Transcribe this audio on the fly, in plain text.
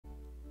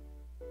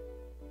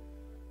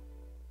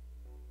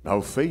Now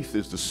faith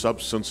is the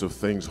substance of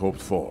things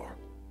hoped for,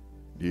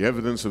 the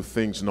evidence of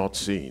things not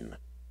seen.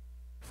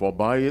 For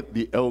by it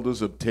the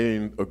elders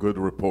obtained a good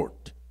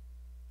report.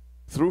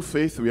 Through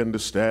faith we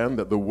understand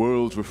that the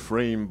worlds were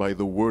framed by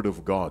the word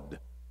of God,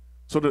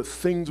 so that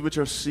things which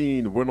are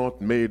seen were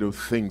not made of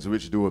things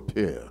which do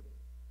appear.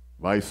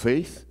 By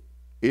faith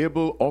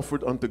Abel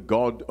offered unto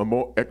God a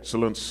more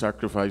excellent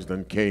sacrifice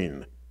than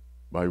Cain,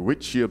 by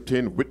which he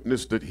obtained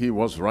witness that he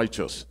was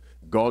righteous,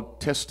 God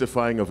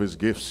testifying of his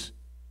gifts.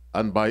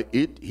 And by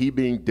it he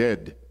being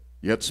dead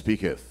yet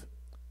speaketh.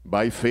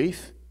 By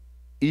faith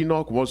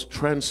Enoch was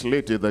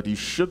translated that he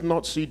should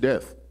not see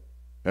death,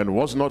 and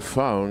was not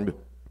found,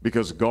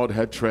 because God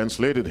had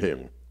translated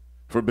him.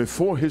 For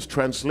before his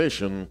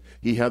translation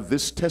he had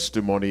this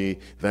testimony,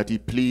 that he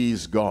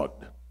pleased God.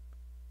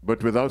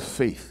 But without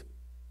faith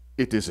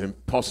it is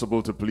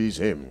impossible to please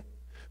him.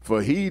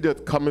 For he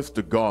that cometh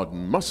to God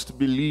must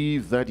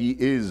believe that he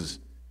is,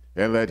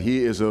 and that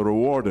he is a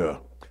rewarder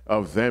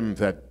of them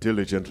that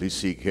diligently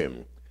seek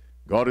him.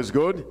 God is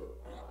good,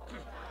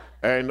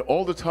 and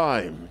all the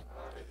time.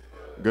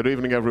 Good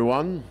evening,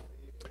 everyone.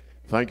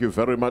 Thank you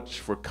very much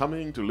for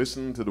coming to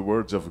listen to the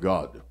words of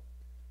God.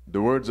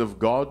 The words of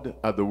God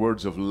are the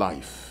words of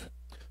life.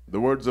 The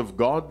words of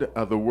God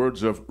are the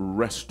words of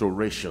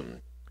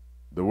restoration.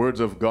 The words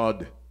of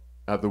God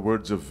are the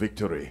words of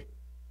victory.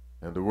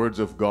 And the words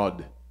of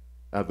God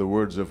are the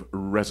words of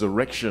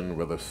resurrection,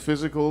 whether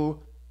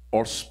physical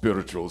or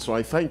spiritual. So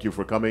I thank you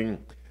for coming,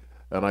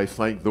 and I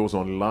thank those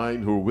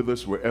online who are with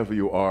us wherever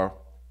you are.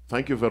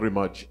 Thank you very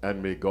much,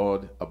 and may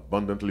God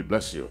abundantly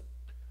bless you.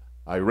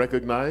 I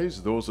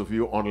recognize those of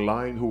you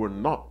online who are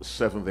not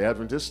Seventh-day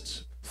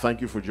Adventists. Thank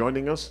you for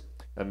joining us,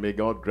 and may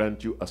God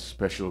grant you a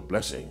special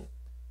blessing.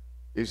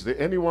 Is there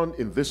anyone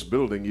in this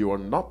building, you are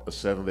not a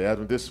Seventh-day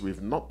Adventist?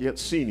 We've not yet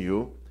seen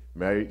you.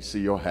 May I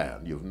see your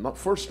hand? You've not,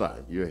 first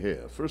time you're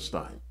here, first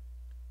time.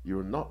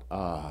 You're not,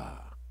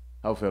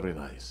 how very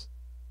nice.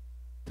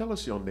 Tell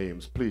us your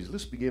names, please.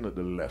 Let's begin at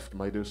the left.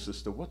 My dear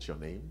sister, what's your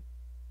name?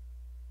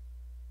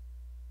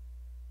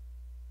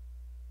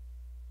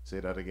 Say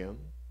that again.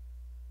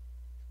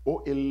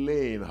 Oh,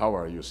 Elaine. How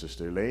are you,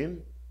 Sister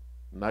Elaine?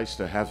 Nice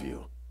to have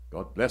you.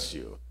 God bless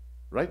you.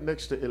 Right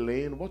next to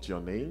Elaine, what's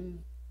your name?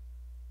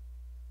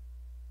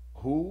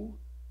 Who?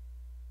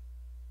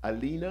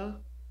 Alina?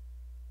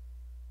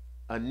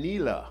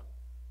 Anila.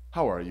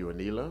 How are you,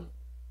 Anila?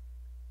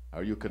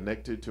 Are you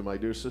connected to my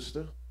dear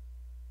sister?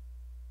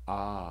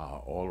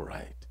 All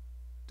right.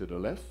 To the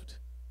left.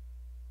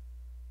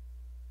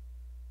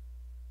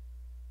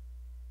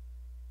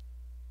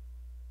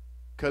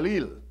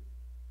 Khalil.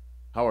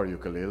 How are you,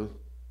 Khalil?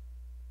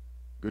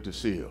 Good to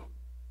see you.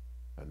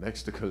 And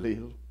next to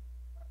Khalil,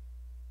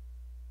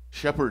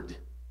 Shepherd.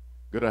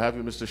 Good to have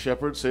you, Mr.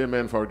 Shepherd. Say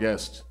amen for our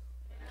guest.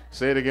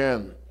 Say it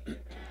again.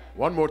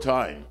 One more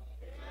time.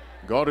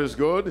 God is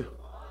good,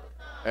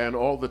 and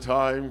all the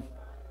time.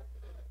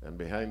 And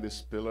behind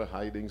this pillar,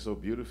 hiding so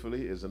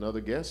beautifully, is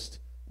another guest.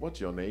 What's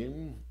your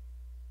name?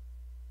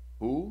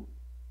 Who?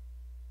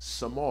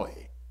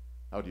 Samoy.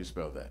 How do you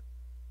spell that?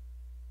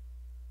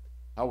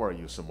 How are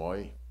you,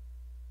 Samoy?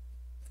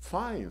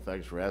 Fine,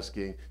 thanks for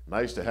asking.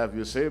 Nice to have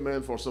you. Say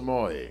amen for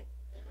Samoy.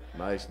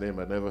 Nice name,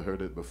 I never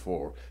heard it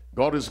before.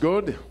 God is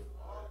good,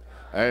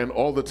 and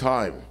all the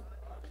time.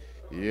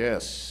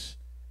 Yes.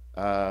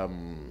 I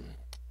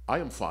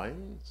am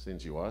fine,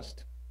 since you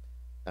asked,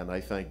 and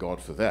I thank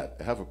God for that.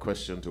 I have a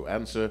question to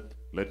answer.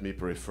 Let me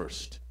pray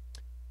first.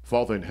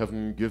 Father in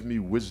heaven, give me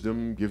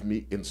wisdom, give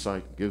me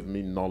insight, give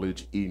me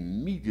knowledge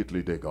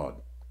immediately, dear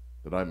God,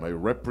 that I may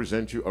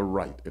represent you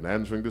aright in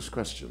answering this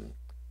question.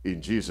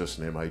 In Jesus'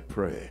 name I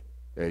pray.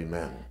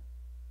 Amen.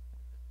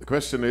 The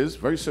question is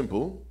very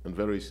simple and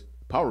very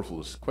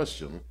powerful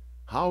question.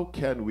 How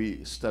can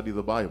we study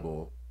the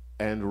Bible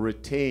and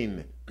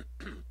retain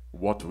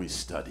what we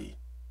study?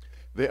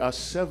 There are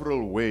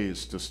several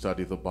ways to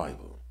study the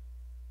Bible.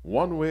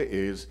 One way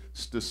is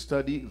to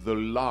study the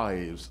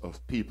lives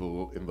of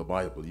people in the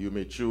Bible. You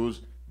may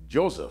choose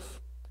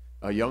Joseph,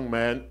 a young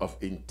man of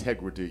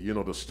integrity. You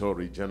know the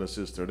story,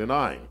 Genesis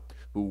 39,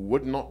 who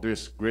would not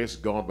disgrace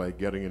God by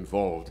getting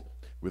involved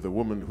with a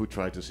woman who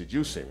tried to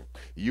seduce him.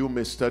 You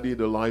may study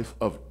the life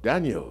of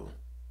Daniel.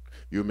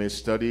 You may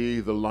study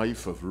the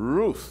life of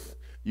Ruth.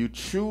 You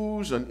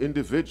choose an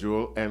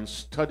individual and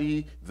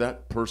study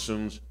that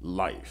person's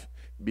life,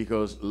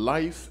 because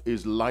life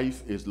is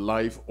life is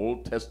life,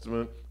 Old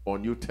Testament or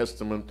New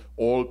Testament.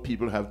 All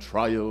people have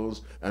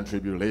trials and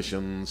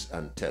tribulations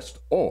and tests.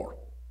 Or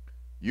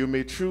you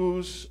may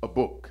choose a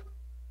book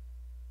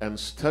and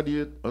study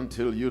it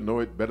until you know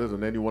it better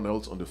than anyone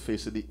else on the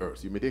face of the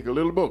earth. You may take a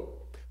little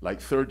book like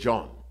 3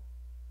 John,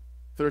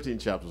 13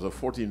 chapters, or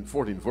 14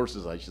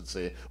 verses, I should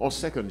say, or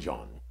 2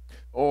 John,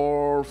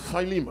 or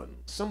Philemon,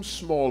 some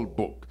small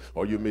book.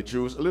 Or you may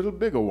choose a little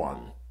bigger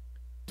one,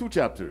 2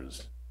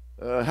 chapters,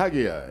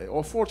 Haggai,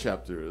 or 4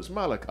 chapters,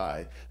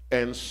 Malachi,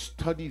 and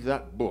study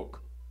that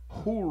book.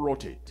 Who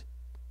wrote it?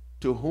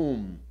 To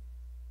whom?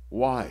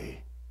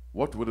 Why?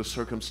 What were the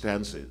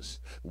circumstances?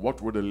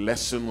 What were the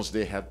lessons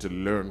they had to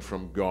learn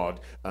from God?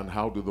 And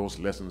how do those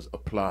lessons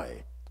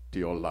apply to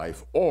your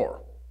life?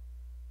 Or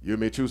you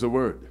may choose a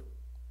word,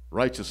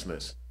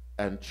 righteousness,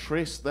 and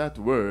trace that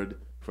word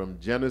from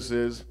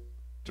Genesis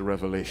to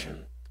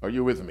Revelation. Are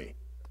you with me?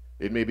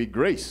 It may be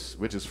grace,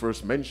 which is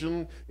first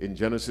mentioned in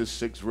Genesis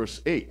 6,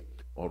 verse 8,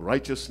 or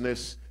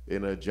righteousness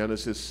in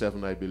Genesis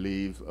 7, I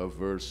believe,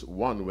 verse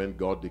 1, when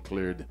God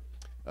declared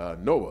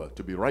Noah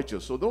to be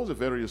righteous. So those are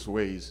various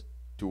ways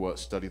to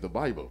study the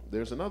Bible.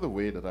 There's another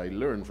way that I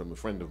learned from a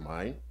friend of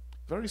mine,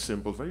 very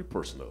simple, very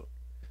personal.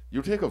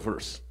 You take a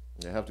verse.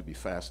 You have to be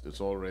fast.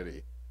 It's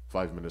already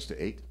 5 minutes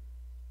to 8.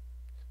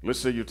 Let's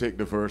say you take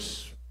the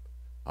verse,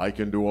 I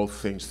can do all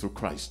things through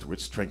Christ,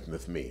 which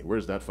strengtheneth me.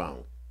 Where's that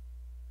found?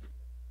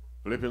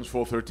 Philippians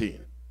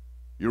 4:13.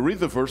 You read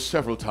the verse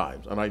several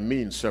times, and I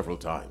mean several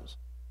times.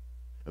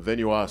 And then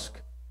you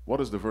ask, what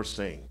is the verse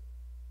saying?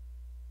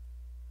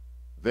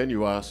 Then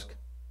you ask,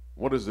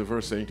 what is the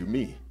verse saying to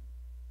me?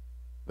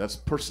 That's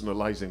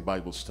personalizing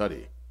Bible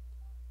study.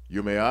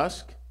 You may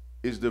ask,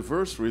 is the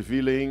verse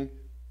revealing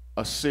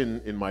a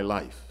sin in my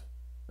life?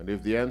 And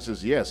if the answer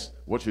is yes,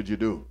 what should you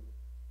do?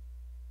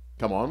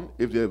 Come on,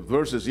 if the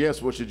verse is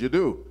yes, what should you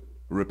do?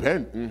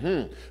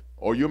 Repent.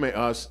 Or you may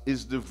ask,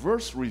 is the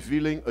verse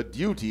revealing a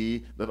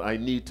duty that I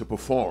need to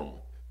perform?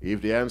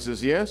 If the answer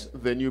is yes,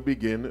 then you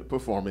begin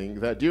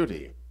performing that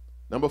duty.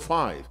 Number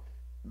 5,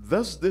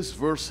 does this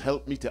verse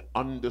help me to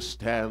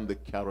understand the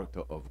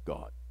character of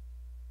God?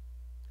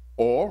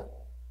 Or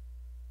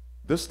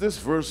does this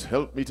verse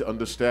help me to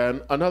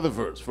understand another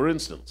verse? For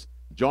instance,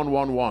 John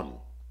 1:1,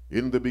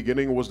 in the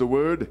beginning was the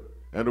Word,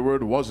 and the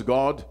Word was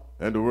God,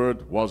 and the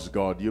Word was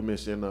God. You may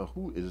say, now,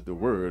 who is the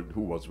Word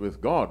who was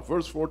with God?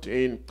 Verse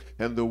 14,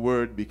 and the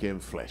Word became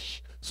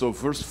flesh. So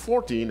verse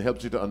 14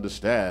 helps you to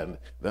understand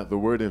that the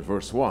Word in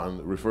verse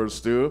 1 refers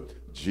to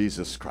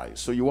Jesus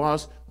Christ. So you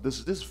ask,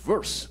 does this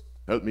verse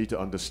help me to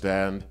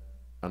understand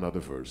another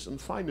verse? And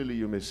finally,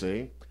 you may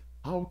say,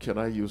 how can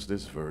I use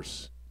this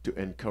verse to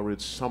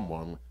encourage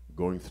someone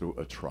going through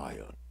a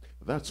trial?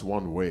 That's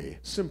one way,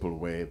 simple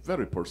way,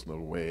 very personal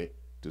way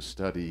to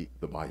study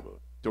the Bible.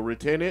 To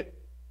retain it,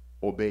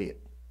 obey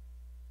it.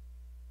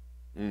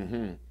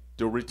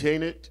 To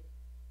retain it,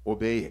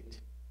 obey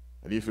it.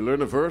 And if you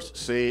learn a verse,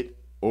 say it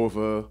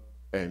over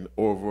and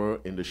over.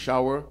 In the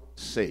shower,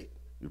 say it.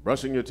 You're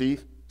brushing your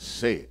teeth,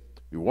 say it.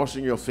 You're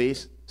washing your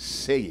face,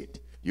 say it.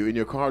 You're in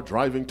your car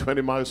driving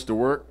 20 miles to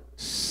work,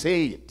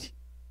 say it.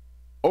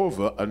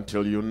 Over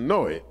until you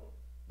know it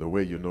the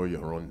way you know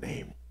your own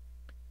name.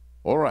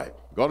 All right,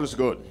 God is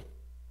good.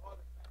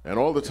 And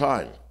all the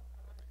time.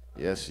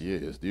 Yes, He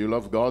is. Do you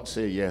love God?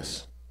 Say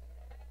yes.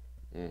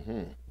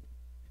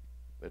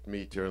 Let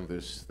me turn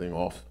this thing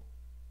off.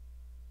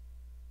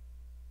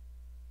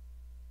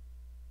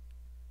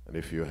 And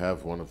if you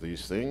have one of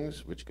these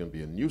things, which can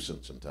be a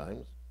nuisance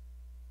sometimes,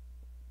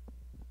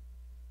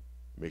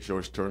 make sure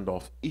it's turned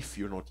off if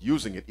you're not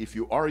using it. If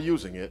you are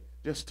using it,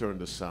 just turn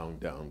the sound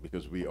down,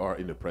 because we are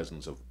in the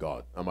presence of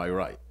God. Am I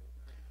right?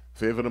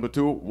 Favor number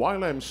 2,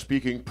 while I'm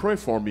speaking, pray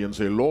for me and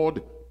say,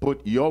 Lord,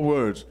 put your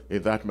words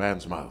in that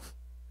man's mouth.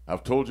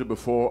 I've told you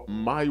before,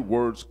 my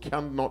words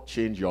cannot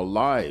change your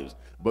lives,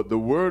 but the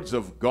words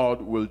of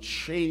God will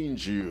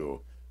change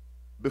you.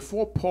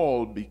 Before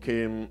Paul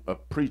became a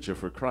preacher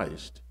for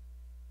Christ,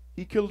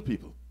 he killed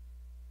people.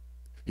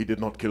 He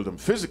did not kill them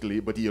physically,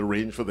 but he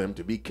arranged for them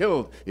to be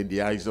killed in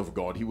the eyes of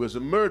God. He was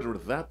a murderer.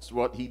 That's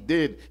what he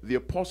did. The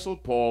Apostle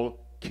Paul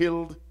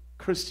killed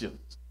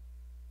Christians.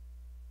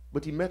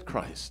 But he met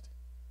Christ,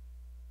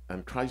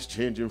 and Christ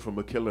changed him from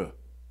a killer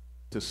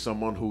to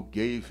someone who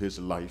gave his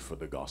life for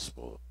the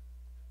gospel.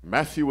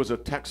 Matthew was a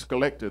tax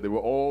collector. They were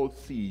all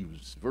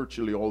thieves,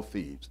 virtually all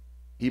thieves.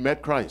 He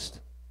met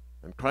Christ,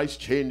 and Christ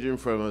changed him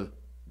from a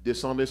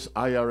dishonest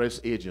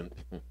IRS agent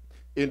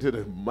into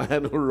the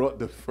man who wrote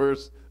the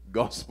first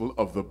gospel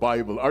of the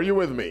Bible. Are you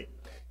with me?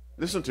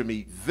 Listen to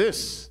me.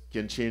 This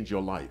can change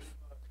your life.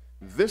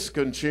 This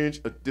can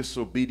change a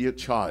disobedient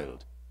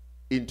child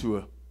into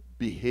an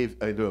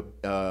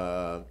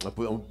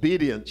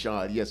obedient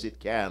child. Yes, it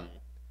can.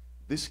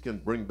 This can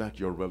bring back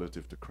your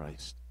relative to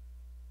Christ.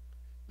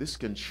 This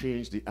can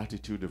change the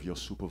attitude of your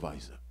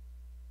supervisor.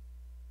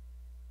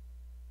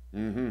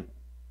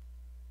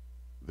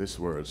 This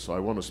word. So I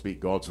want to speak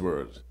God's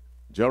words.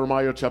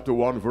 Jeremiah chapter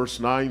 1 verse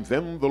 9.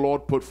 Then the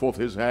Lord put forth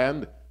his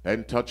hand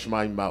and touched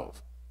my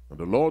mouth. And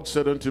the Lord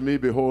said unto me,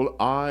 behold,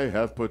 I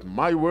have put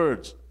my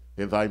words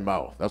in thy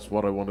mouth. That's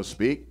what I want to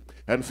speak.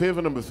 And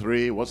favor number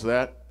 3, what's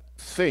that?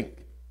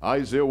 Think.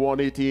 Isaiah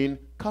 1:18.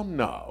 Come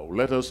now,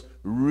 let us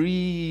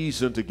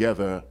reason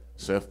together,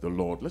 saith the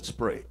Lord. Let's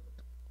pray.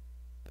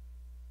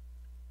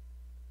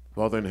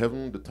 Father in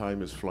heaven, the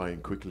time is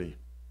flying quickly.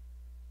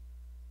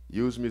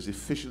 Use me as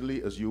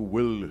efficiently as you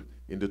will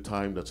in the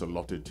time that's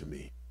allotted to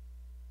me.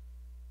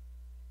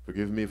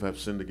 Forgive me if I've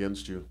sinned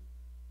against you.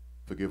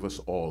 Forgive us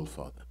all,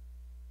 Father.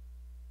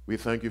 We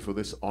thank you for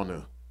this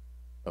honor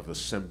of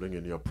assembling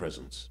in your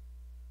presence,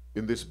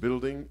 in this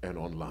building and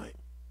online.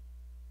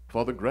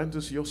 Father, grant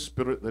us your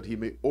Spirit that he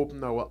may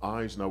open our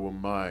eyes and our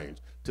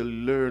minds to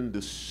learn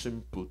the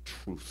simple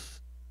truth.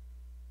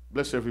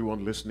 Bless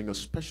everyone listening. A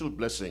special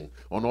blessing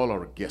on all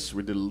our guests.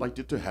 We're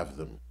delighted to have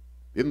them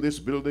in this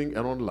building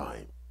and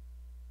online.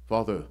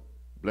 Father,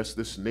 bless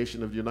this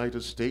nation of the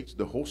United States,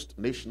 the host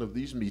nation of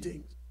these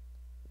meetings.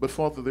 But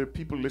Father, there are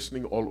people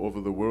listening all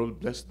over the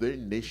world. Bless their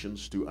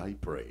nations too, I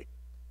pray.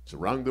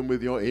 Surround them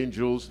with your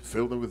angels.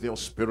 Fill them with your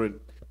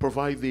Spirit.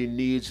 Provide their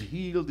needs.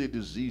 Heal their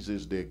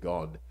diseases, dear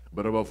God.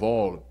 But above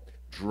all,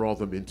 draw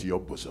them into your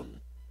bosom.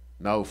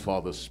 Now,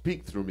 Father,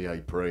 speak through me, I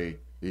pray.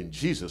 In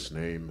Jesus'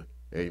 name,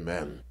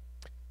 amen.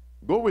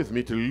 Go with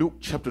me to Luke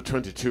chapter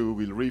 22.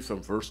 We'll read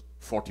from verse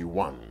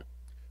 41.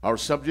 Our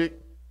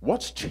subject,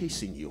 what's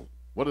chasing you?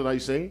 What did I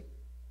say?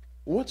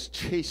 What's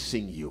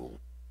chasing you?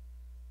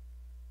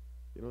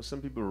 You know,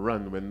 some people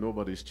run when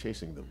nobody's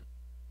chasing them.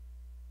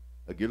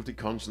 A guilty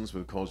conscience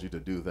will cause you to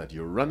do that.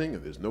 You're running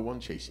and there's no one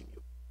chasing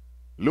you.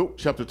 Luke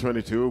chapter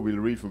 22, we'll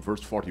read from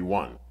verse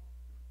 41.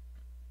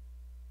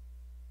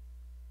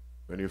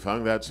 When you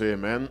found that, say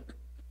amen.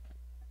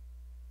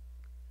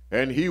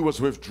 And he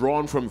was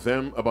withdrawn from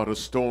them about a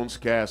stone's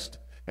cast,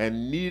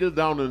 and kneeled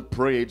down and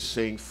prayed,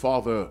 saying,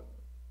 Father,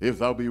 if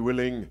thou be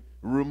willing,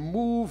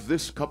 remove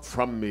this cup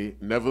from me.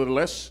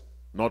 Nevertheless,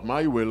 not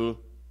my will,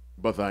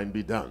 but thine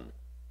be done.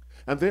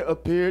 And there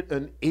appeared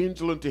an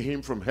angel unto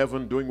him from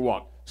heaven, doing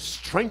what?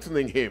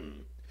 Strengthening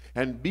him.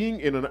 And being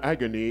in an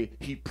agony,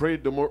 he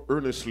prayed the more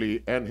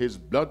earnestly, and his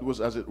blood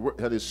was as it were,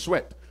 and his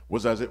sweat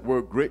was as it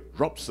were great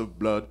drops of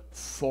blood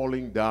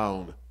falling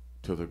down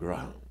to the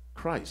ground.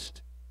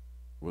 Christ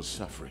was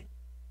suffering.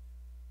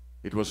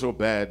 It was so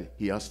bad,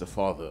 he asked the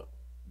Father,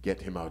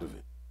 get him out of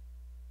it.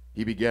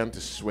 He began to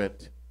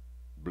sweat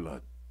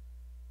blood.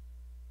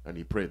 And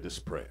he prayed this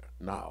prayer.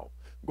 Now,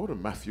 go to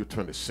Matthew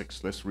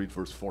 26. Let's read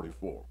verse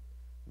 44.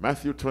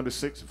 Matthew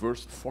 26,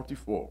 verse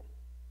 44.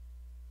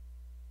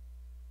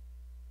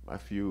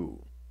 Matthew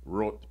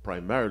wrote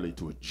primarily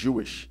to a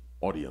Jewish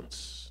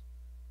audience.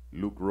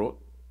 Luke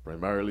wrote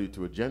primarily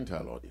to a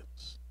Gentile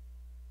audience.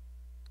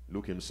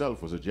 Luke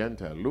himself was a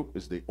Gentile. Luke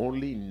is the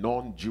only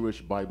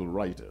non-Jewish Bible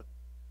writer.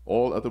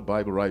 All other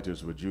Bible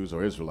writers were Jews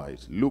or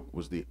Israelites. Luke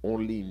was the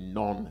only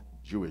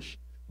non-Jewish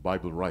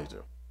Bible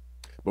writer.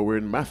 But we're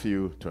in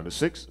Matthew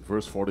 26,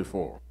 verse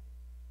 44.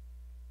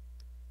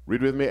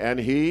 Read with me. And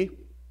he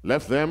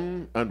left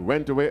them and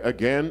went away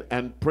again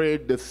and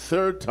prayed the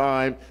third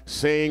time,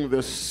 saying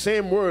the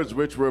same words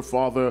which were,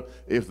 Father,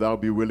 if thou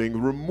be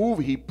willing, remove.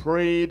 He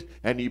prayed,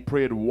 and he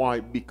prayed why?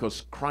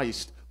 Because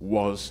Christ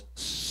was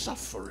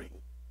suffering.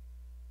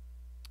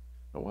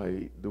 Now,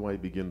 why do I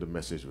begin the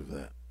message with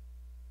that?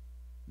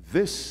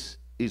 This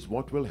is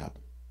what will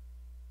happen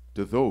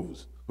to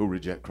those who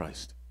reject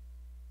Christ.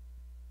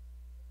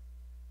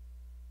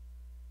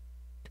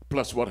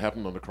 Plus what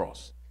happened on the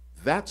cross.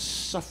 That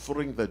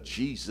suffering that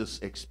Jesus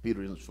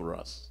experienced for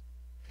us.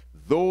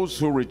 Those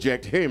who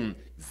reject him,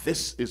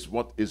 this is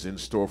what is in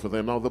store for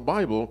them. Now, the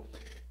Bible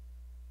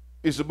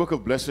is a book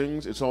of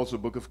blessings. It's also a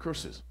book of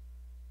curses.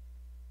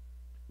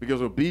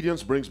 Because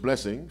obedience brings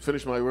blessing.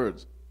 Finish my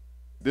words.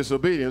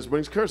 Disobedience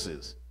brings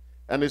curses.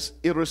 And it's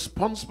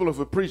irresponsible of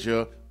a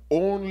preacher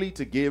only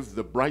to give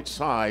the bright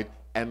side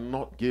and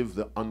not give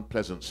the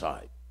unpleasant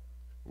side.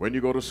 When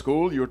you go to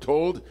school, you're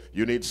told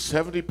you need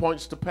 70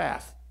 points to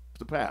pass.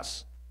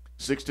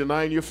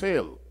 69, you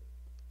fail.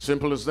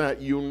 Simple as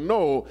that. You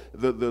know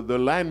the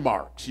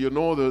landmarks. You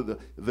know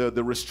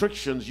the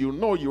restrictions. You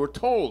know you were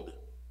told.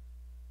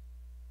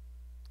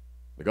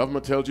 The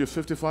government tells you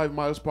 55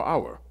 miles per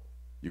hour.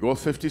 You go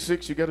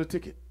 56, you get a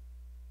ticket.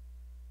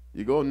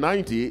 You go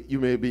 90,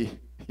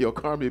 your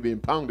car may be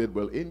impounded.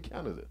 Well, in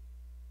Canada,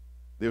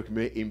 they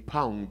may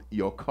impound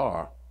your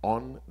car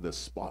on the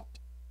spot.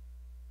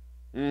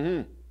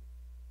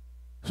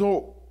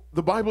 So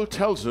the Bible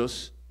tells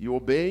us, you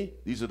obey,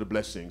 these are the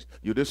blessings.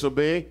 You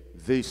disobey,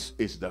 this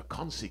is the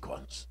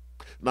consequence.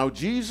 Now,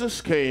 Jesus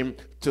came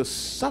to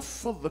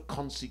suffer the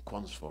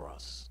consequence for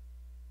us.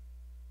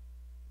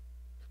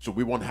 So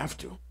we won't have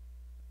to.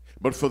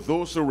 But for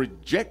those who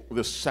reject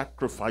the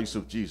sacrifice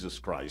of Jesus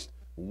Christ,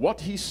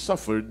 what he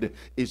suffered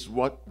is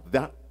what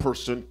that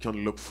person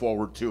can look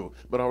forward to.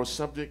 But our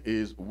subject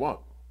is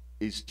what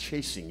is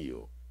chasing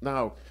you.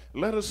 Now,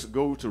 let us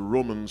go to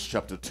Romans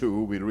chapter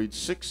 2. We read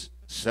 6,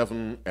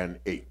 7, and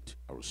 8.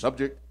 Our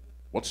subject,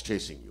 what's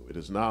chasing you? It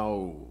is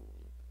now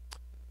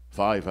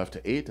 5 after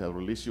 8. I'll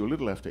release you a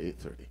little after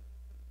 8:30.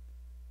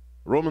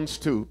 Romans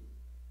 2,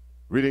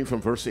 reading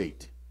from verse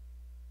 8.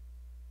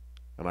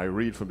 And I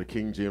read from the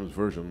King James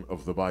Version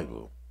of the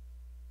Bible.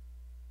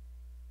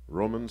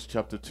 Romans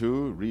chapter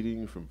 2,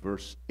 reading from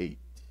verse 8.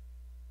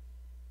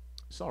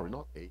 Sorry,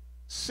 not 8.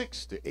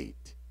 6 to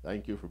 8.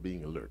 Thank you for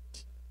being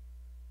alert.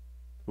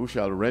 Who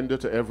shall render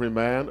to every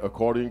man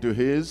according to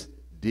his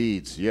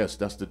deeds. Yes,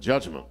 that's the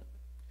judgment.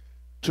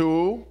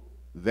 To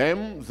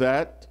them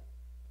that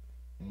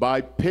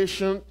by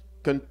patient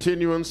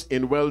continuance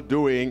in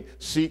well-doing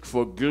seek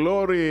for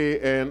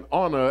glory and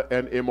honor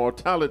and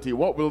immortality.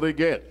 What will they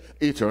get?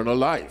 Eternal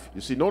life.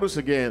 You see, notice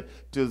again,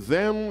 to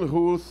them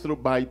who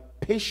by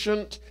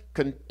patient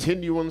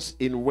continuance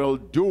in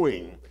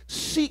well-doing,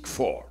 seek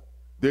for,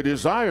 they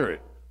desire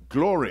it,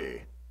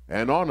 glory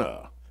and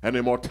honor and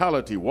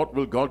immortality. What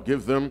will God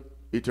give them?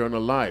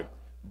 Eternal life.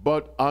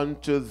 But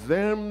unto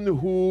them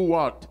who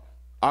what?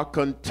 Are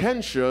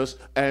contentious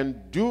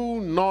and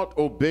do not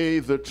obey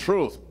the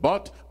truth,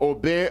 but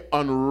obey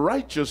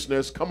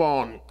unrighteousness, come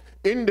on,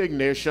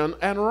 indignation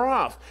and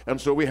wrath. And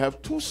so we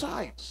have two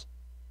sides.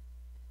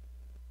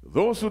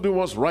 Those who do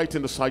what's right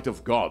in the sight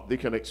of God, they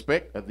can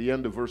expect at the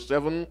end of verse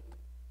 7,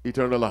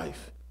 eternal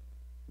life.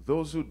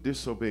 Those who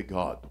disobey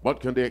God, what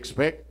can they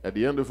expect at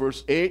the end of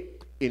verse 8?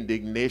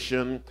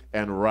 Indignation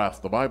and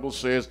wrath. The Bible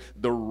says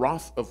the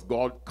wrath of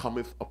God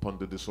cometh upon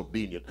the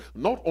disobedient.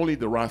 Not only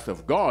the wrath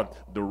of God,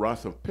 the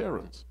wrath of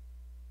parents.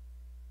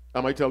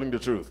 Am I telling the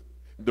truth?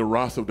 The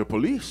wrath of the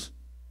police.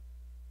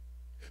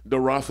 The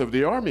wrath of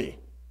the army.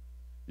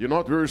 You're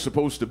not where you're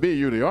supposed to be,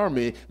 you're the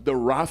army. The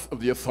wrath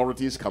of the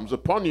authorities comes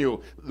upon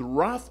you. The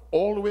wrath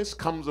always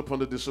comes upon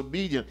the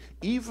disobedient,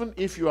 even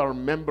if you are a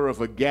member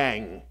of a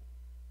gang.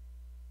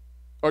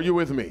 Are you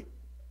with me?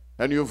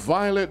 And you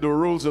violate the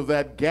rules of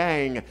that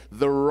gang,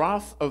 the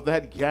wrath of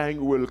that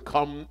gang will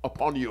come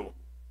upon you.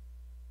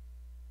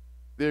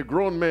 There are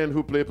grown men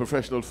who play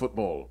professional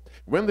football.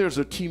 When there's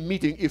a team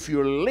meeting, if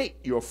you're late,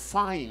 you're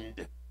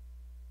fined.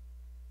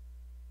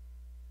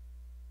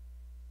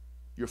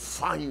 You're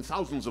fined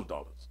thousands of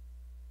dollars.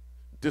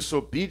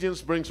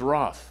 Disobedience brings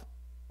wrath.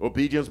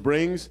 Obedience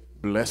brings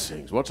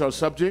blessings. What's our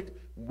subject?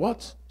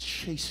 What's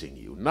chasing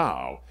you?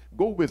 Now,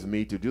 go with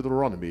me to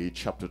Deuteronomy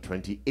chapter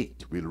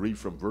 28. We'll read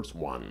from verse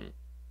 1.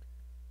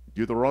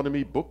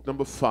 Deuteronomy book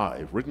number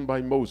 5, written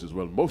by Moses.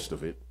 Well, most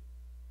of it,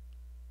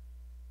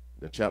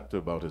 the chapter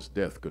about his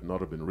death, could not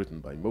have been written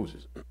by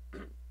Moses.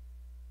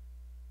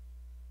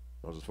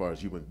 Not as far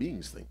as human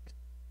beings think.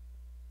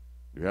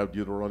 You have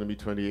Deuteronomy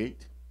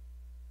 28.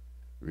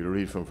 We'll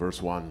read from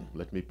verse 1.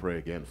 Let me pray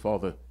again.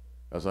 Father,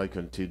 as I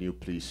continue,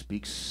 please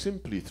speak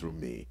simply through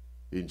me.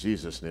 In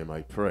Jesus' name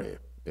I pray.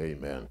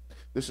 Amen.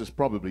 This is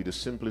probably the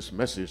simplest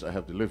message I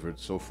have delivered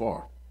so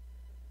far.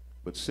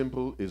 But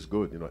simple is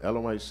good. You know,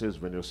 Ellen White says,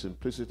 when your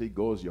simplicity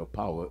goes, your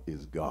power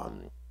is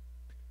gone.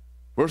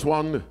 Verse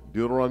 1,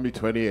 Deuteronomy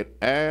 28,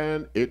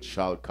 and it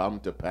shall come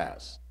to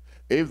pass,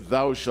 if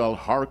thou shalt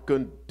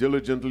hearken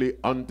diligently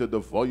unto the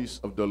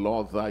voice of the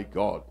Lord thy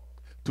God,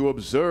 to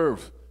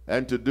observe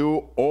and to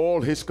do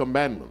all his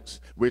commandments,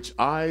 which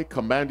I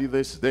command thee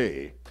this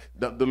day,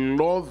 that the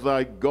Lord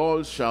thy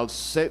God shall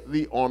set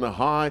thee on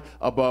high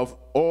above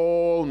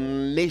all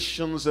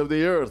nations of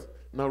the earth.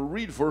 Now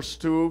read verse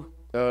 2,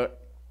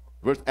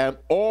 and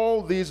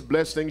all these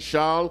blessings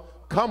shall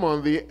come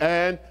on thee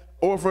and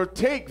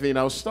overtake thee.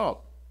 Now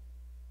stop.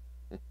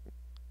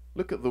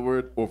 Look at the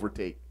word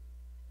overtake.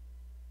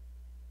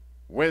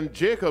 When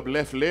Jacob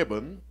left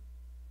Laban,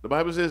 the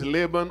Bible says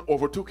Laban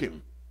overtook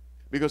him,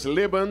 because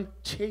Laban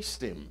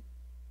chased him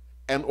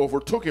and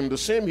overtook him. The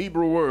same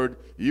Hebrew word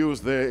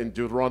used there in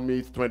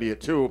Deuteronomy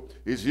 28:2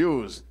 is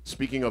used,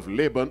 speaking of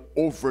Laban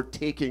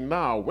overtaking.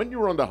 Now, when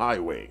you're on the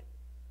highway,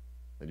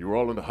 and you're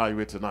all on the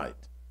highway tonight,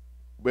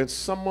 when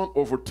someone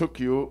overtook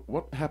you,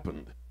 what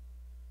happened?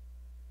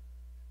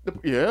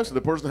 Yes,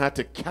 the person had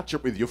to catch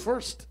up with you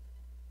first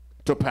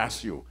to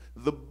pass you.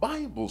 The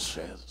Bible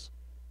says,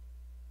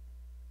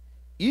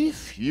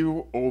 if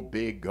you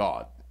obey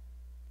God,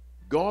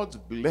 God's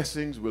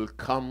blessings will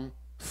come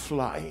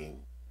flying,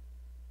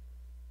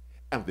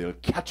 and they'll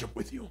catch up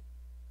with you.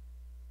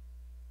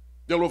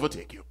 They'll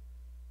overtake you.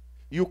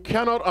 You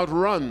cannot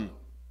outrun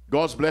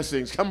God's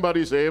blessings.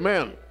 Somebody say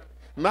amen.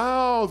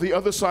 Now, the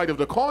other side of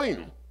the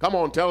coin. Come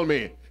on, tell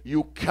me.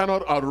 You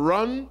cannot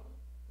outrun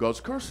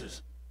God's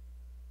curses.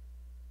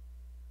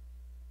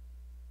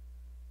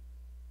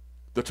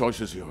 The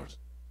choice is yours.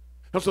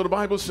 And so the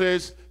Bible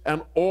says,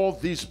 and all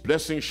these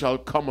blessings shall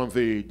come on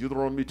thee,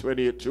 Deuteronomy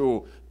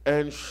 28:2,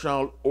 and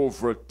shall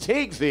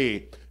overtake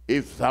thee,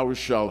 if thou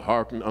shalt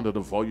hearken unto the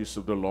voice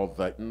of the Lord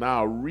thy.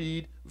 Now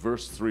read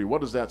verse 3.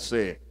 What does that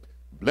say?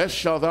 Blessed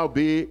shalt thou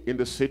be in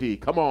the city.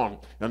 Come on.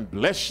 And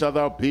blessed shalt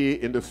thou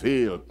be in the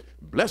field.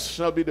 Blessed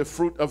shall be the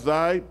fruit of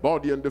thy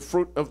body, and the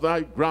fruit of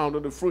thy ground,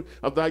 and the fruit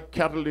of thy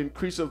cattle, the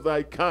increase of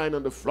thy kind,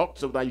 and the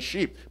flocks of thy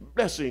sheep.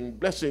 Blessing,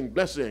 blessing,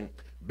 blessing.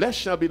 Blessed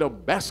shall be the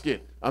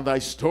basket and thy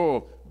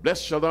store.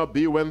 Blessed shall thou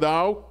be when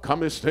thou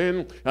comest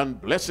in, and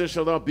blessed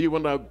shall thou be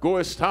when thou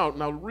goest out.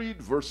 Now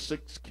read verse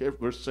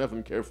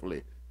 7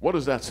 carefully. What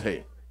does that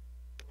say?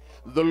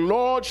 The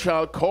Lord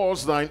shall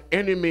cause thine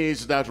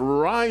enemies that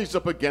rise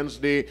up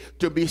against thee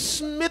to be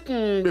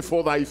smitten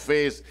before thy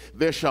face.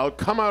 They shall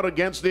come out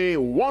against thee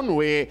one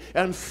way,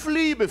 and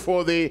flee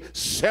before thee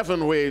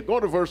 7 ways. Go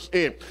to verse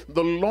 8.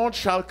 The Lord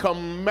shall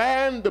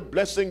command the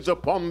blessings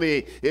upon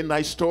thee in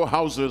thy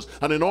storehouses,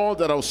 and in all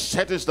that thou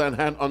settest thine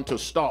hand unto.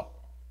 Stop.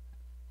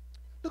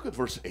 Look at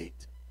verse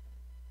 8.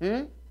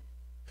 The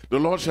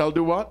Lord shall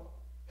do what?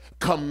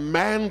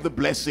 Command the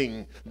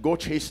blessing. Go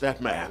chase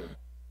that man.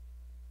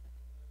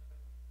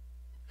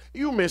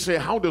 You may say,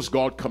 how does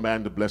God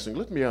command the blessing?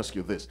 Let me ask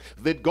you this.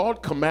 Did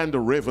God command the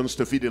ravens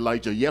to feed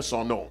Elijah? Yes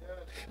or no?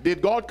 Did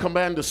God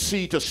command the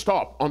sea to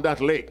stop on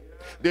that lake?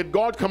 Did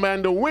God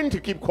command the wind to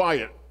keep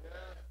quiet?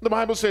 The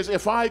Bible says,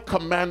 if I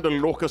command the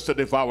locust to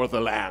devour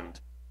the land,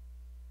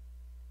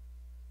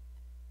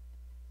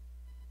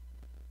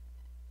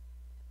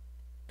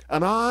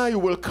 and I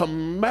will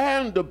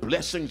command the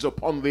blessings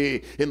upon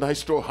thee in thy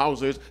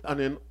storehouses and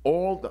in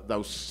all that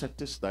thou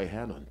settest thy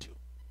hand unto.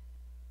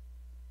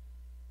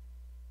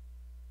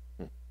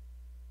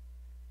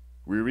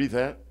 We read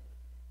that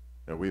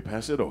and we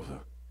pass it over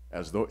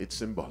as though it's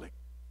symbolic.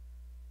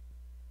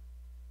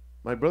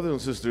 My brothers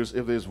and sisters,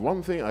 if there's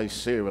one thing I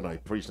say when I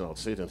preach, and I'll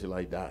say it until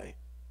I die,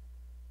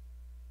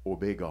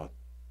 obey God.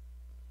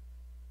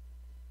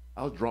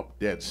 I'll drop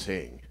dead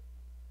saying,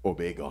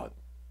 obey God.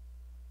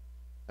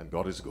 And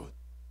God is good.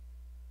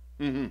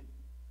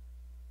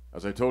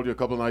 As I told you a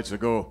couple nights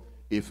ago,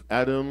 if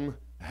Adam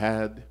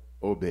had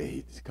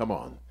obeyed, come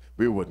on,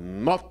 we would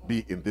not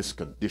be in this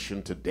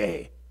condition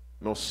today.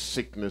 No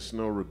sickness,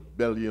 no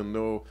rebellion,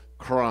 no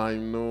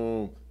crime,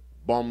 no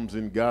bombs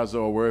in Gaza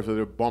or wherever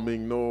they're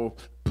bombing, no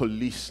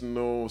police,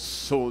 no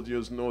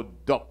soldiers, no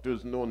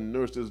doctors, no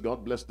nurses,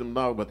 God bless them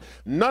now, but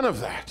none of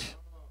that.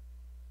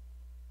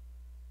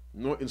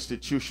 No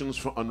institutions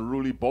for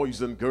unruly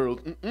boys and girls.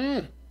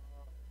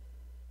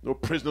 No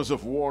prisoners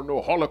of war,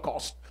 no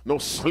Holocaust, no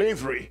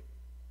slavery,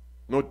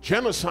 no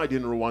genocide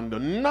in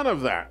Rwanda, none of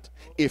that.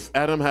 If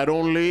Adam had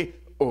only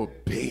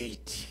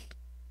obeyed.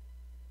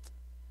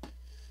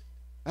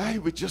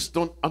 We just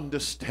don't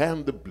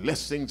understand the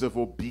blessings of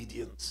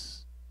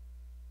obedience.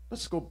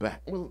 Let's go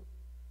back. Well,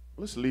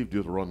 let's leave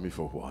Deuteronomy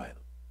for a while.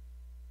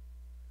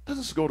 Let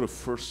us go to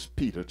 1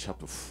 Peter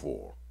chapter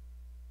 4.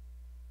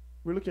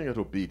 We're looking at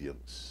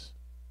obedience.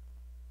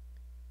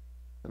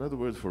 Another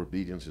word for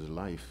obedience is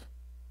life.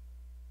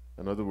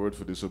 Another word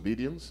for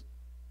disobedience,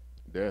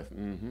 death.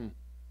 1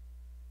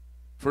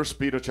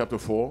 Peter chapter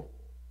 4,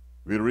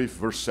 we read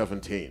verse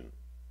 17.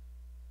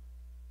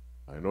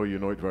 I know you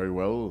know it very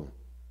well.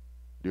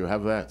 Do you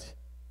have that?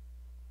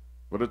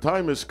 But the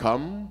time has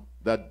come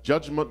that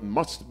judgment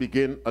must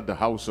begin at the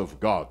house of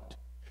God.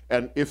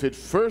 And if it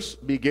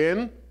first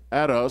begin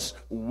at us,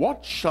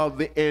 what shall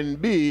the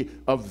end be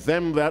of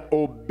them that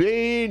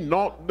obey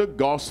not the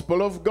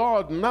gospel of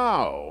God?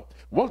 Now,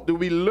 what do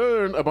we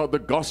learn about the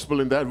gospel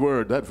in that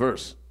word, that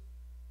verse?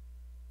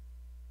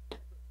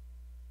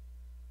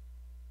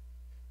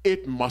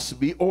 It must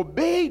be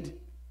obeyed.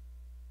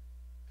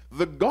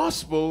 The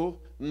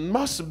gospel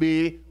must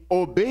be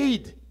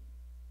obeyed,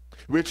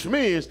 which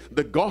means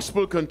the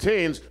gospel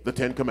contains the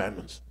 10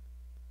 commandments.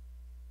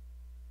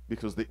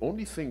 Because the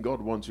only thing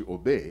God wants you to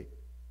obey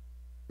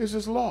is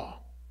his law,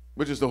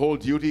 which is the whole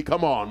duty,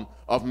 come on,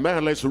 of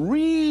man. Let's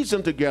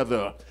reason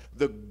together.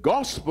 The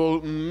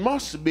gospel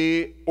must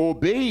be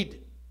obeyed.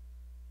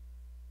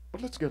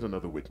 But let's get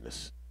another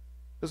witness.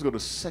 Let's go to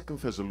 2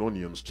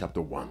 Thessalonians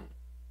chapter 1.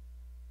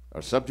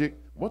 Our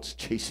subject, what's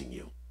chasing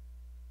you?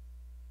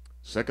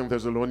 2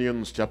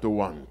 Thessalonians chapter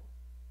 1.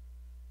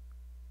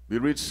 We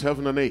read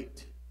 7 and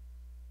 8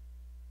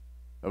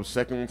 of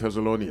 2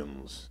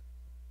 Thessalonians.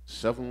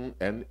 7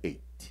 and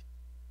 8.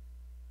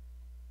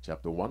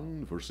 Chapter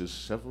 1, verses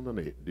 7 and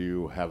 8. Do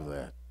you have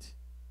that?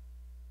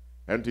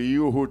 And to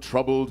you who are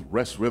troubled,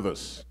 rest with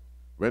us,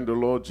 when the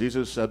Lord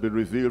Jesus shall be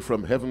revealed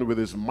from heaven with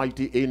his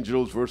mighty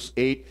angels, verse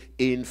 8,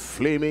 in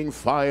flaming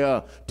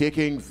fire,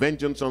 taking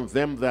vengeance on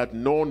them that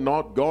know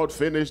not God,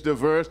 finish the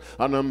verse,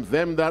 and on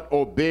them that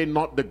obey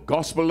not the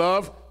gospel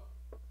of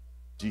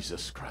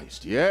Jesus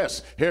Christ.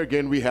 Yes, here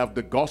again we have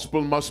the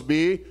gospel must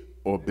be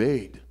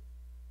obeyed.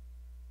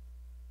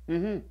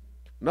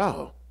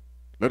 Now,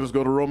 let us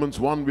go to Romans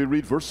 1. We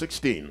read verse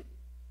 16.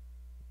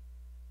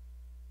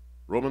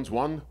 Romans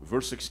 1,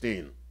 verse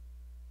 16.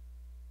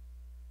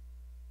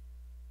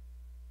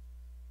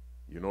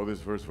 You know this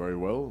verse very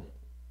well.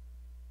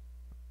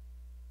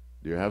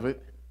 Do you have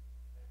it?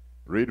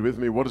 Read with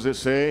me. What does it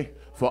say?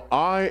 For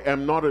I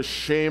am not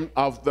ashamed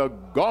of the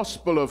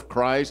gospel of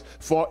Christ,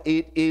 for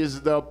it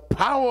is the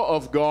power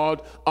of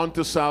God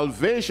unto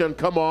salvation.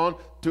 Come on,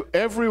 to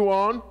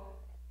everyone.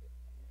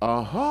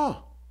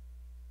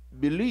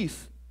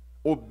 Belief.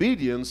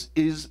 Obedience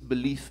is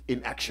belief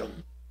in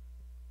action.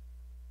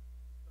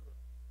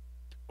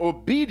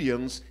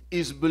 Obedience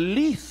is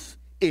belief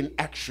in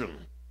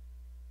action.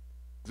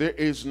 There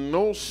is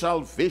no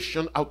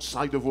salvation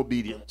outside of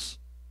obedience.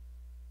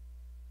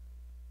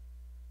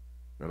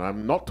 And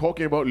I'm not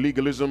talking about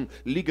legalism.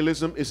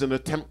 Legalism is an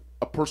attempt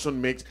a person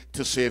makes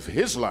to save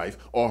his life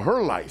or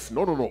her life.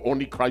 No.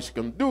 Only Christ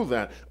can do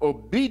that.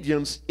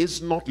 Obedience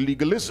is not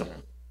legalism.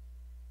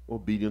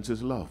 Obedience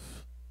is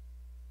love.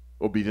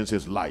 Obedience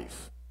is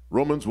life.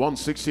 Romans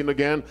 1:16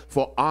 again,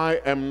 for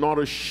I am not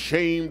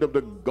ashamed of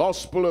the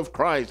gospel of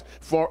Christ,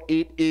 for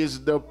it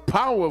is the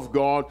power of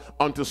God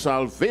unto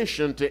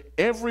salvation to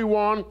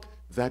everyone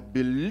that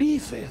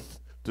believeth,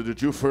 to the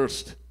Jew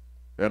first,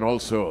 and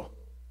also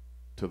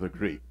to the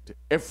Greek, to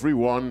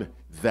everyone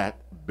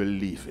that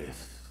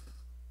believeth.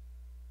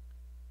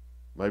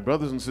 My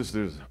brothers and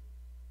sisters,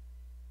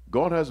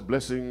 God has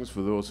blessings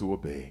for those who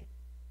obey.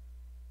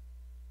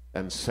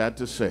 And sad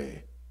to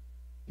say,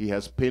 he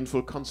has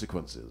painful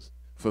consequences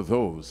for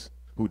those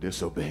who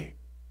disobey.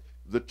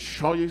 The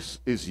choice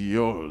is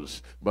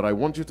yours. But I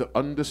want you to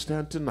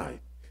understand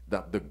tonight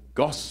that the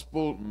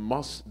gospel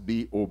must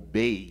be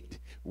obeyed.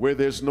 Where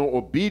there's no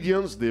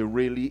obedience, there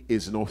really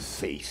is no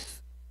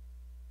faith.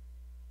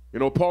 You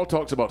know, Paul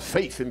talks about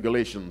faith in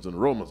Galatians and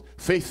Romans.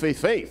 Faith, faith,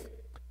 faith.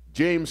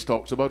 James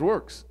talks about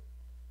works.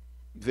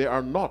 They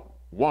are not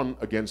one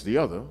against the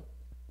other.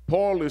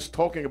 Paul is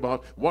talking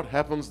about what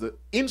happens the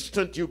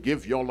instant you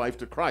give your life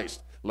to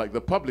Christ, like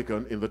the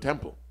publican in the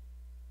temple.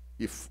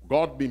 If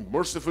God be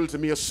merciful to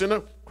me, a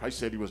sinner, Christ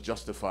said he was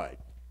justified.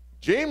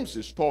 James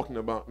is talking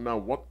about now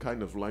what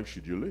kind of life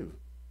should you live?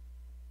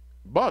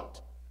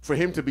 But for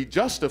him to be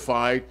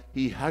justified,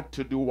 he had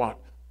to do what?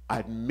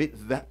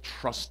 Admit that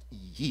trust.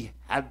 He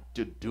had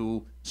to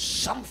do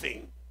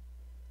something.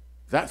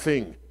 That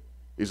thing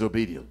is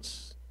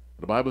obedience.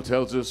 The Bible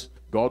tells us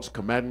God's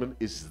commandment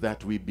is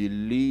that we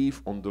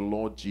believe on the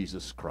Lord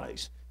Jesus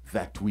Christ.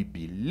 That we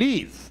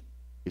believe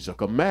is a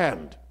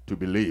command to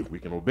believe. We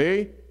can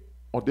obey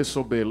or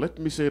disobey. Let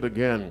me say it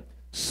again.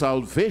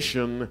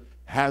 Salvation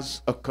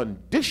has a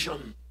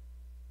condition.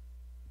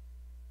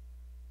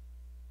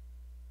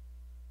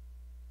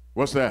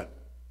 What's that?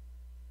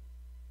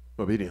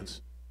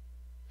 Obedience.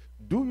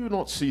 Do you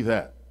not see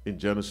that in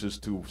Genesis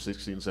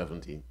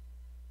 2:16-17?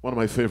 One of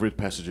my favorite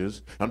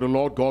passages. And the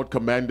Lord God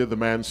commanded the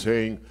man,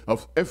 saying,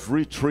 of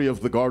every tree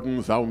of the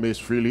garden thou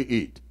mayst freely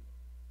eat,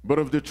 but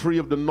of the tree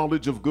of the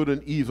knowledge of good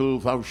and evil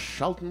thou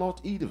shalt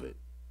not eat of it.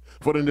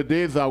 For in the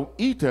day thou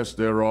eatest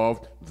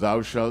thereof,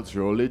 thou shalt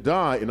surely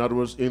die. In other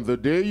words, in the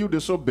day you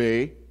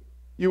disobey,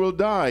 you will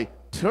die.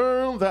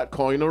 Turn that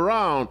coin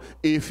around.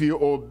 If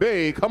you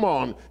obey, come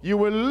on, you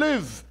will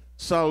live.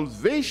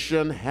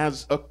 Salvation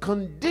has a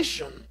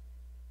condition.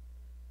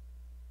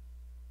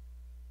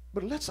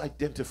 But let's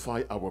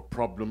identify our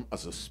problem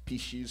as a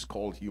species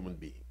called human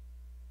being.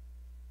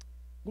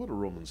 Go to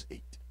Romans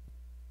 8.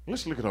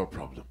 Let's look at our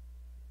problem.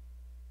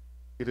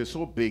 It is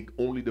so big,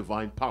 only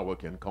divine power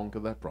can conquer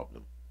that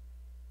problem.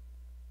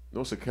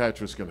 No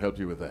psychiatrist can help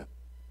you with that.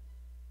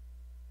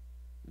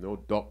 No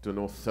doctor,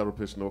 no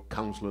therapist, no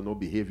counselor, no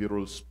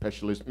behavioral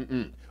specialist.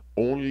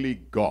 Only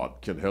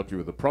God can help you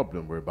with the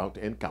problem we're about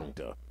to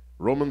encounter.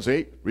 Romans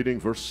 8, reading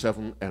verse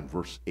 7 and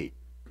verse 8.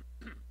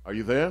 Are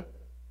you there?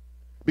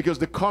 Because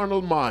the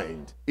carnal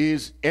mind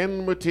is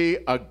enmity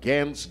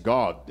against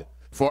God,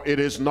 for it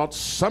is not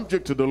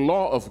subject to the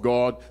law of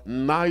God,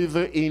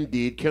 neither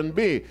indeed can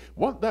be.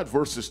 What that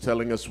verse is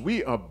telling us,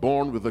 we are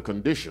born with a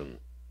condition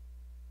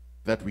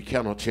that we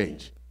cannot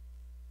change.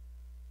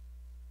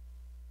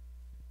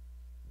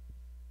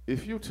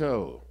 If you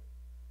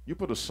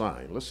put a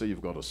sign, let's say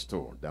you've got a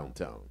store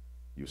downtown,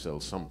 you sell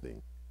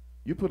something,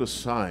 you put a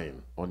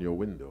sign on your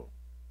window,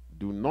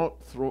 do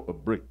not throw a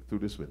brick through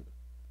this window.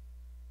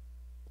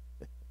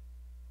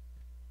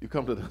 You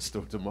come to that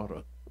store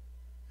tomorrow,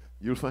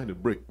 you'll find a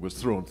brick was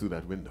thrown through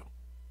that window.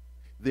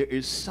 There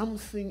is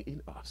something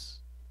in us.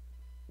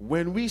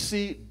 When we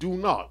see do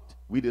not,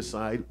 we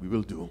decide we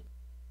will do.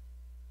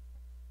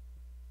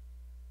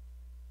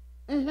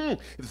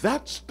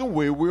 That's the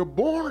way we're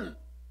born.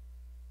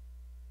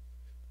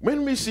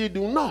 When we see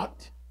do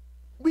not,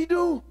 we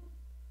do.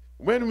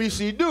 When we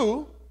see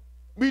do,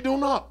 we do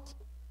not.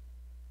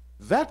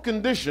 That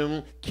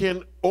condition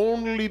can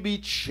only be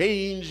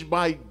changed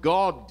by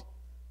God.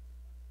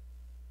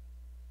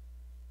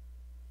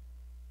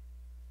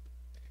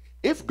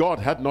 If God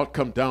had not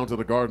come down to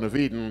the Garden of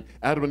Eden,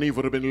 Adam and Eve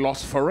would have been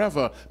lost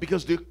forever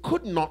because they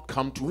could not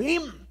come to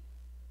him.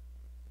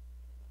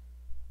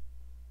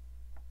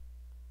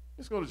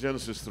 Let's go to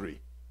Genesis 3.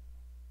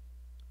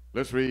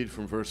 Let's read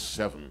from verse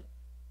 7.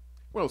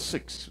 Well,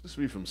 6. Let's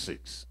read from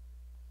 6.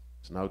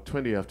 It's now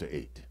 20 after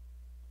 8.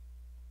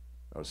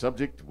 Our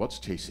subject, what's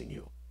chasing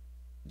you?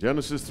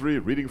 Genesis 3,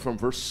 reading from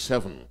verse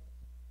 7.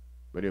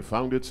 When you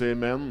found it, say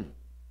amen.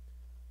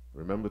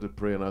 Remember to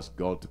pray and ask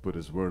God to put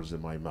his words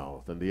in my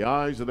mouth. And the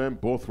eyes of them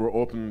both were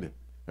opened,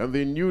 and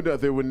they knew that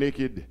they were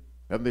naked,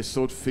 and they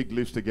sewed fig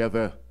leaves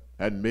together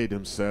and made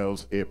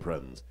themselves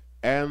aprons.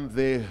 And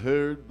they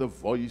heard the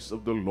voice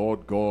of the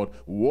Lord God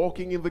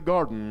walking in the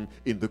garden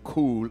in the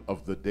cool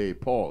of the day.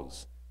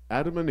 Pause.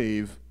 Adam and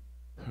Eve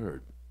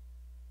heard.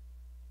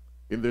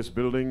 In this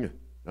building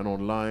and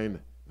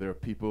online, there are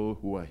people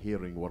who are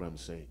hearing what I'm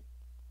saying.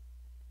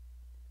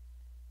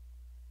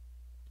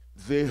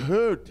 They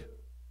heard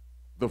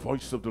the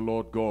voice of the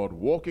Lord God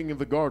walking in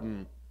the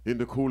garden in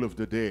the cool of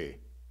the day.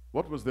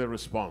 What was their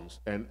response?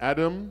 And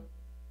Adam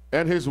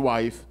and his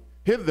wife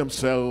hid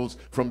themselves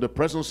from the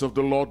presence of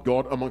the Lord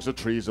God amongst the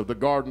trees of the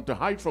garden. To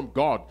hide from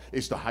God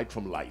is to hide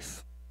from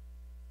life.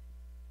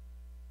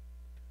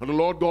 And the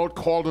Lord God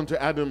called unto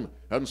Adam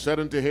and said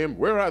unto him,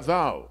 where art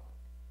thou?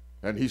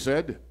 And he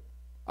said,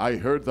 I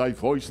heard thy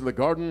voice in the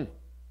garden,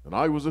 and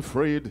I was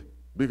afraid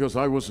because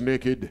I was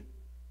naked,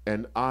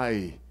 and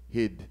I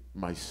hid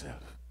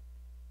myself.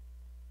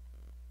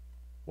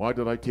 Why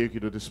did I take you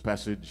to this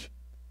passage?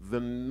 The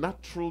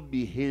natural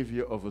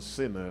behavior of a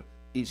sinner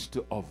is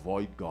to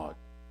avoid God.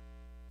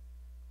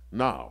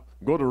 Now,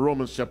 go to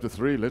Romans chapter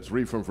 3. Let's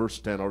read from verse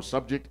 10. Our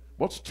subject,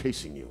 what's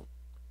chasing you?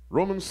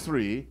 Romans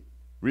 3,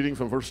 Reading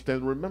from verse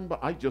 10, remember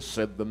I just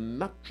said the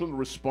natural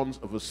response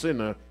of a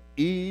sinner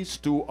is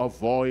to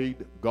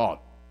avoid God,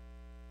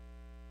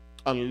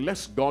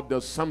 unless God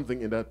does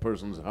something in that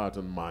person's heart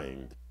and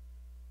mind.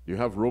 You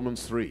have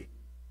Romans 3,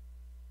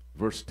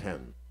 verse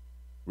 10.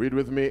 Read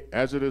with me.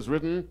 As it is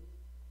written,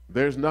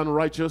 there's none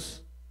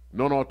righteous,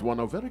 no, not one.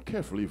 Now very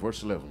carefully,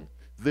 verse 11.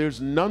 There's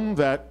none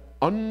that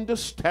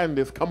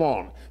understandeth, come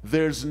on,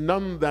 there's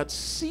none that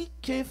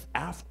seeketh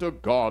after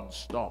God.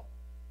 Stop.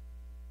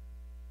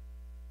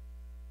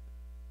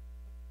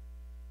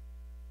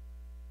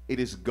 It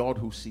is God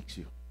who seeks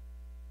you.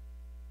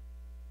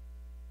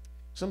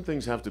 Some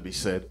things have to be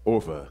said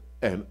over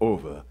and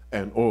over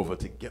and over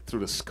to get through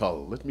the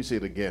skull. Let me say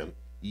it again.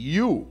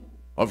 You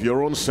of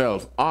your own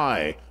self,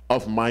 I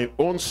of my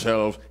own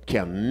self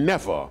can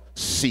never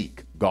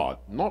seek God.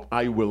 Not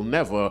I will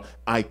never,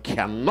 I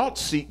cannot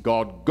seek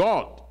God.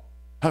 God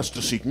has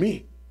to seek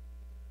me.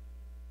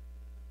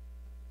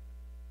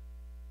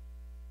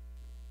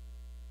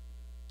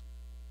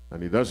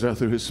 And he does that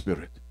through his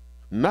Spirit.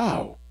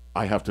 Now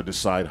I have to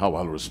decide how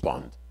I'll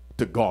respond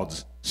to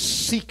God's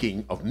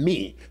seeking of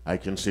me. I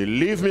can say,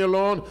 leave me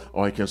alone,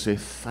 or I can say,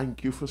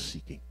 thank you for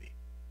seeking me.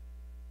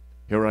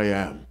 Here I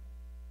am.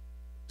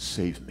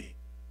 Save me.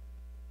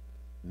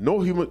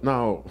 No human.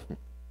 Now,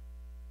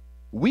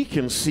 we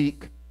can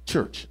seek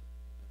church,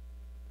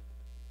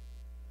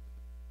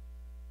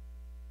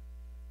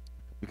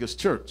 because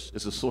church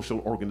is a social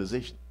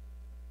organization.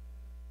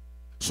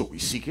 So we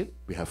seek it.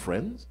 We have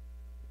friends.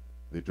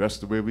 They dress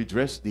the way we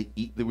dress. They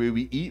eat the way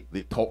we eat.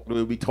 They talk the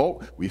way we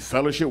talk. We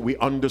fellowship. We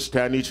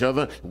understand each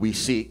other. We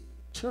seek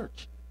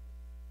church.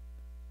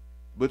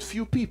 But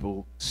few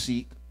people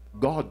seek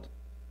God.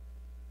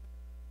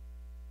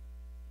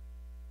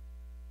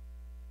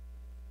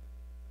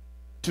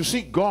 To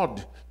seek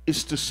God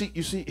is to seek,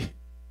 you see,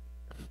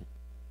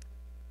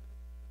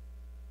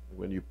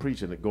 when you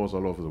preach and it goes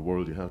all over the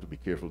world, you have to be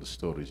careful the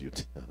stories you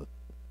tell.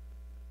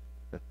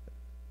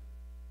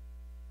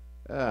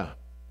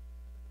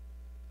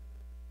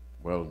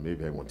 Well,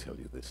 maybe I won't tell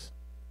you this.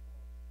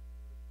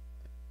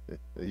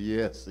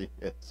 Yes.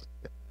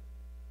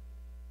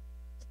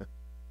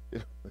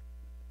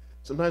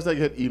 Sometimes I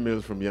get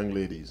emails from young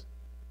ladies.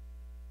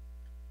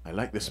 I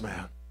like this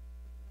man.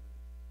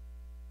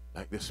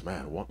 Like this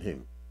man, I want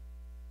him.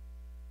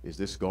 Is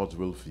this God's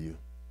will for you?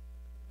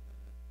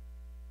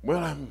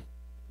 Well, I'm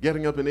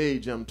getting up in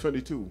age. I'm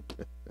 22.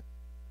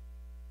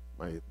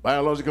 My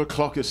biological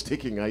clock is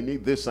ticking. I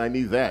need this, I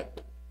need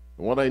that.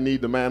 And what I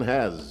need, the man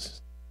has.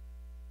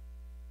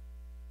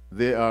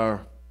 They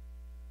are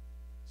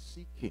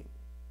seeking.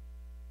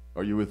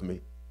 Are you with me?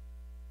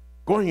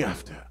 Going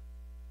after,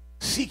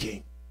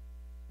 seeking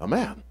a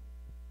man.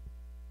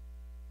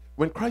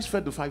 When Christ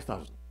fed the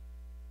 5,000,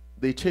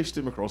 they chased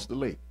him across the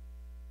lake.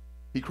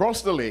 He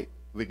crossed the lake.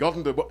 They got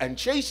in the boat and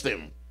chased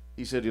him.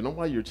 He said, you know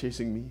why you're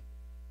chasing me?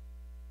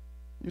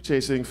 You're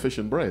chasing fish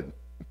and bread.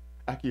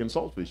 Ackee and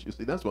saltfish. You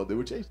see, that's what they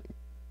were chasing.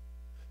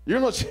 You're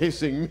not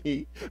chasing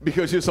me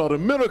because you saw the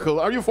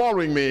miracle. Are you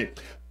following me?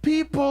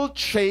 People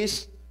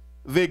chase,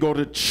 they go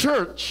to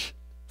church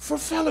for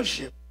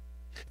fellowship.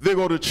 They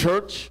go to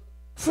church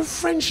for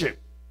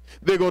friendship.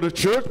 They go to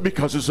church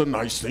because it's a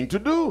nice thing to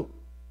do.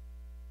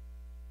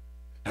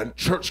 And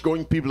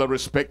church-going people are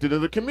respected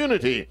in the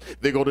community.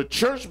 They go to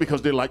church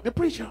because they like the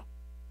preacher.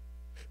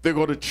 They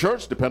go to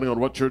church, depending on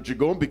what church you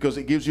go, because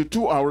it gives you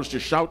 2 hours to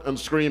shout and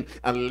scream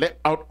and let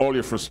out all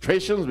your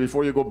frustrations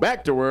before you go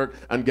back to work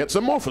and get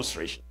some more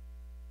frustration.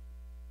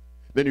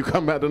 Then you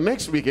come back the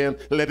next weekend,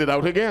 let it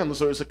out again,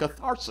 so it's a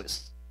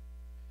catharsis.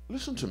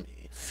 Listen to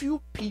me.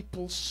 Few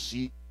people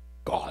seek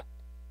God.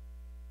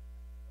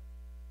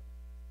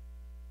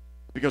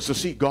 Because to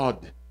seek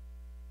God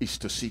is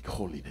to seek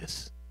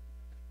holiness.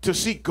 To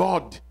seek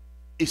God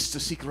is to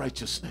seek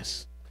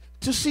righteousness.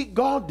 To seek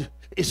God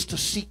is to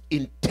seek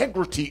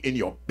integrity in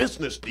your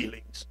business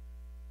dealings.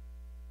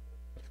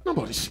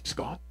 Nobody seeks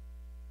God.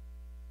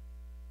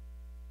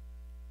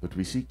 But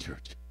we seek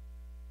church.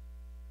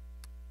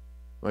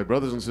 My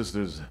brothers and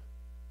sisters,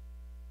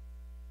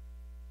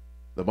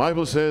 the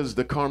Bible says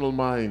the carnal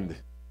mind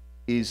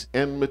is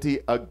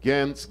enmity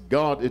against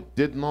God. It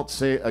did not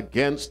say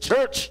against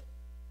church.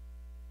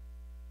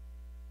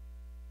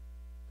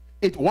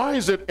 Why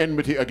is it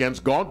enmity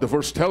against God? The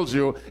verse tells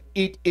you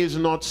it is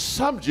not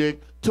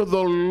subject to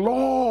the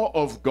law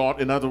of God.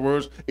 In other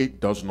words,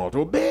 it does not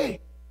obey.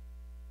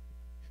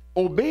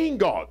 Obeying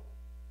God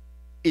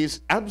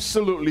is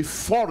absolutely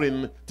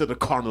foreign to the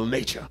carnal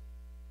nature.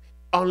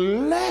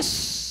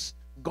 Unless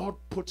God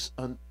puts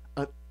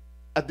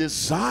a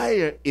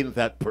desire in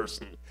that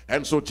person.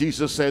 And so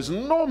Jesus says,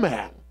 no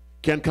man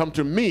can come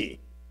to me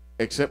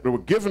except they were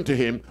given to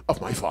him of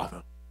my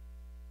Father.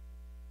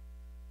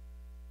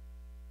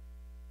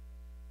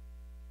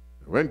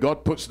 When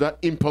God puts that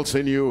impulse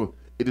in you,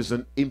 it is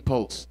an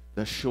impulse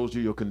that shows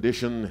you your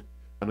condition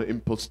and an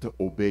impulse to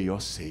obey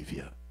your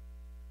Savior.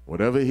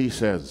 Whatever he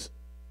says,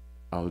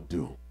 I'll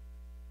do.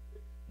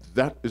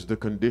 That is the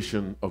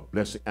condition of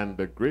blessing. And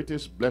the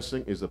greatest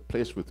blessing is a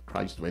place with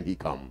Christ when he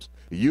comes.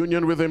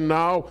 Union with him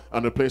now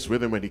and a place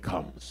with him when he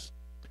comes.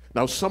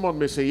 Now, someone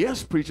may say,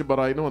 yes, preacher, but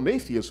I know an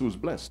atheist who's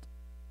blessed.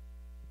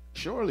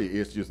 Surely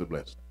atheists are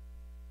blessed.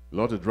 A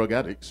lot of drug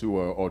addicts who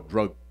are, or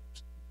drug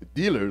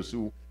dealers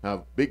who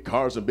have big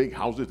cars and big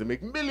houses, they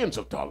make millions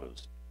of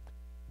dollars.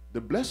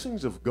 The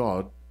blessings of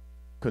God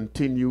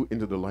continue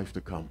into the life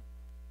to come.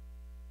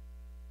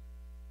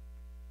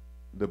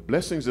 The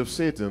blessings of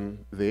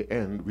Satan, they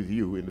end with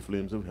you in the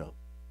flames of hell.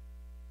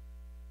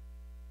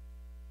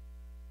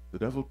 The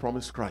devil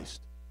promised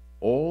Christ,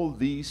 all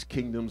these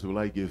kingdoms will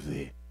I give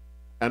thee,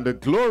 and the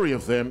glory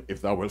of them,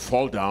 if thou wilt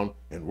fall down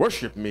and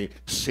worship me.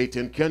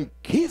 Satan can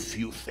give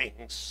you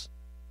things.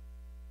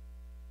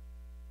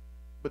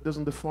 But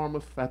doesn't the farmer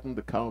fatten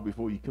the cow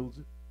before he kills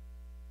it?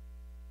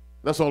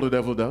 That's all the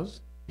devil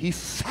does. He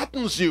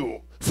fattens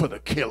you for the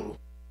kill.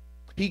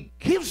 He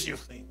gives you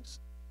things.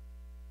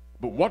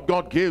 But what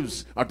God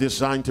gives are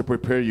designed to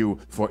prepare you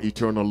for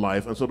eternal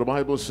life. And so the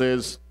Bible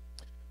says,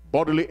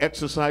 bodily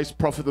exercise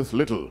profiteth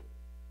little,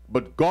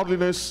 but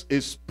godliness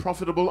is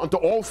profitable unto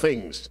all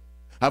things,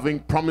 having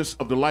promise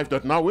of the life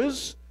that now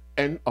is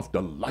and of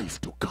the life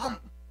to come.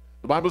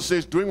 The Bible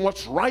says doing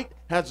what's right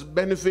has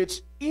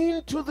benefits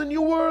into the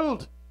new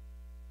world.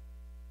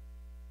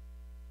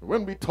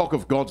 When we talk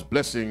of God's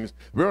blessings,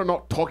 we're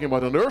not talking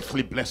about an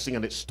earthly blessing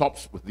and it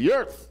stops with the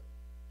earth.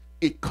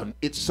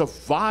 It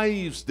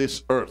survives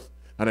this earth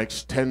and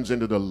extends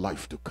into the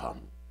life to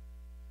come.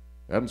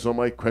 And so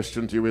my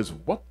question to you is,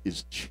 what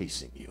is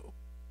chasing you?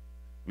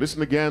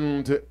 Listen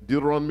again to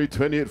Deuteronomy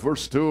 28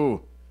 verse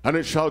 2. And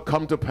it shall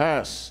come to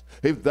pass,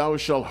 if thou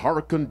shalt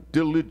hearken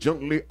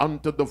diligently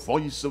unto the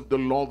voice of the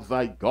Lord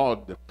thy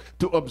God,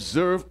 to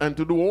observe and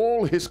to do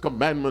all his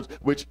commandments,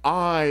 which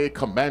I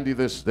command thee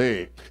this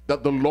day,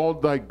 that the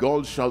Lord thy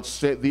God shall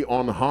set thee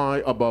on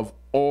high above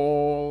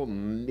all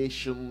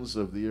nations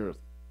of the earth.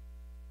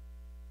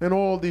 And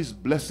all these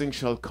blessings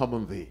shall come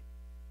on thee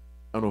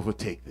and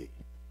overtake thee,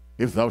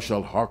 if thou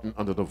shalt hearken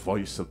unto the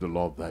voice of the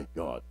Lord thy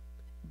God.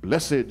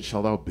 Blessed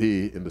shall thou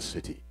be in the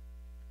city.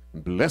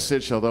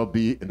 Blessed shall thou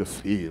be in the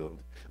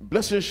field.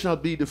 Blessed shall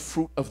be the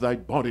fruit of thy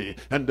body,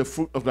 and the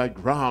fruit of thy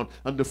ground,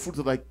 and the fruit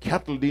of thy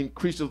cattle, the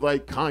increase of thy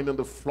kind, and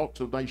the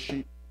flocks of thy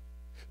sheep.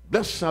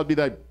 Blessed shall be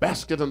thy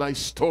basket and thy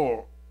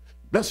store.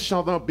 Blessed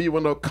shall thou be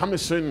when thou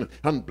comest in,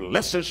 and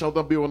blessed shall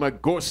thou be when thou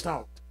goest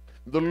out.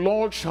 The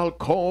Lord shall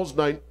cause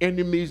thine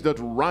enemies that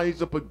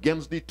rise up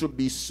against thee to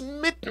be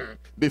smitten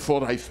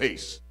before thy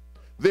face.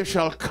 They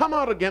shall come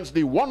out against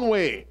thee one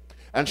way,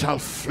 and shall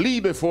flee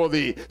before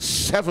thee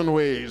 7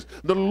 ways.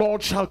 The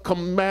Lord shall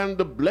command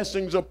the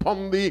blessings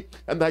upon thee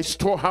and thy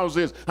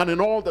storehouses, and in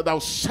all that thou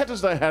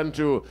settest thy hand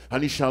to,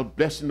 and he shall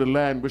bless in the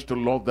land which the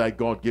Lord thy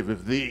God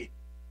giveth thee.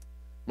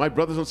 My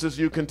brothers and sisters,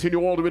 you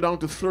continue all the way down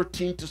to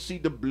 13 to see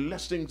the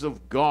blessings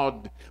of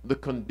God. The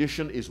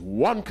condition is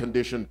one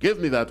condition. Give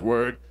me that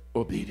word: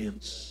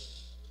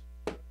 obedience.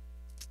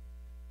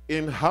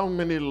 In how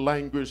many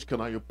languages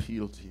can I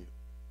appeal to you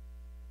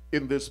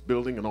in this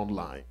building and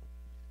online?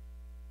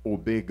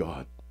 Obey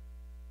God.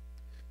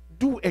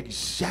 Do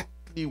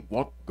exactly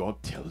what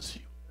God tells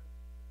you.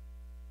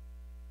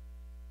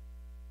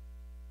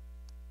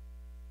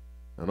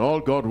 And all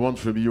God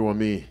wants from you or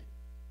me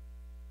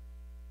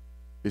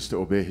is to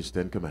obey his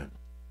 10 commandments.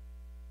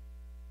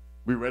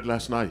 We read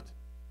last night,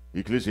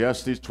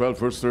 Ecclesiastes 12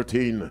 verse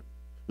 13.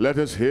 Let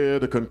us hear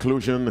the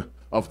conclusion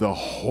of the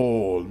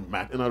whole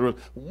matter. In other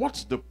words,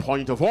 what's the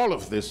point of all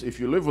of this? If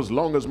you live as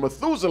long as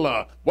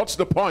Methuselah, what's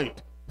the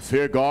point?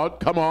 Fear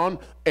God, come on,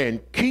 and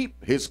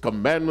keep his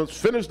commandments.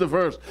 Finish the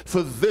verse.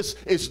 For this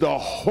is the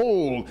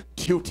whole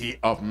duty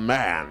of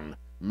man.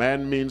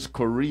 Man means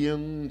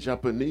Korean,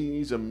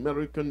 Japanese,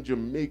 American,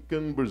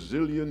 Jamaican,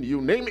 Brazilian,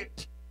 you name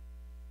it.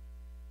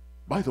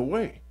 By the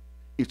way,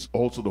 it's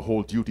also the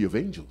whole duty of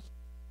angels.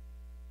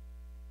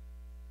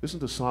 Listen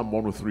to Psalm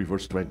 103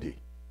 verse 20.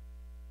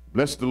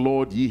 Bless the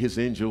Lord, ye his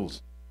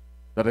angels,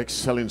 that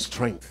excel in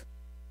strength,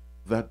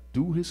 that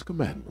do his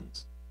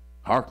commandments,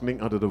 hearkening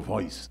unto the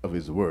voice of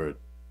his word.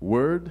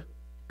 Word,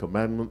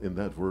 commandment, in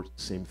that verse,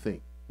 same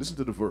thing. Listen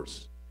to the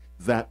verse.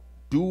 That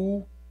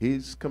do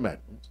his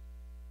commandments.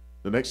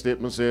 The next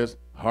statement says,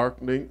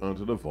 hearkening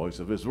unto the voice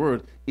of his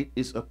word. It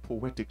is a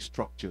poetic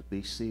structure.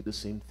 They say the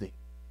same thing.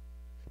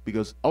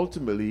 Because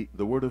ultimately,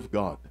 the word of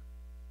God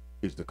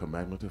is the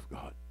commandment of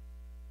God.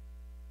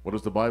 What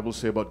does the Bible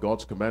say about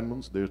God's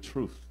commandments? They're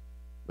truth.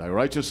 Thy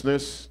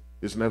righteousness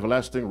is an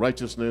everlasting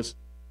righteousness,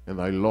 and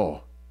thy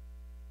law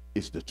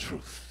is the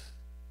truth.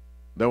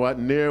 Thou art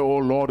near, O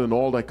Lord, and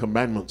all thy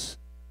commandments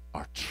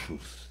are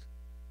truth.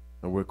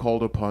 And we're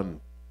called upon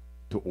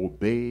to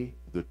obey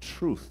the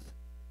truth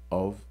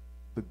of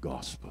the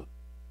gospel.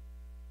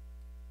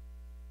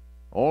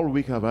 All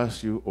week I've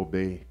asked you,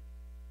 obey,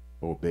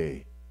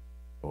 obey,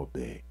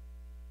 obey.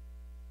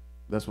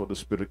 That's what the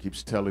Spirit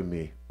keeps telling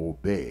me,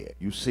 obey.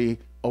 You see,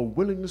 a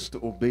willingness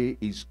to obey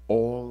is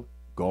all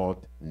God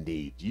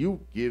needs. You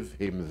give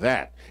him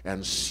that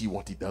and see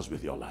what he does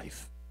with your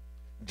life.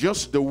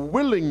 Just the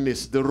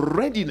willingness, the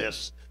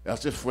readiness,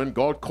 as if when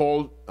God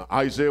called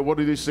Isaiah, what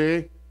did he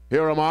say?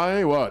 Here am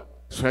I, what?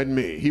 Send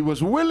me. He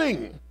was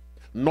willing,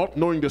 not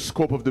knowing the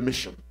scope of the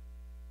mission.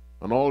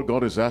 And all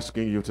God is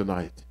asking you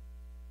tonight,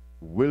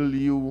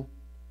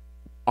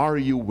 are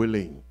you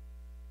willing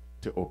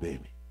to obey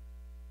me?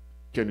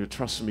 Can you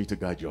trust me to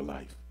guide your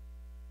life?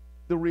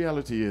 The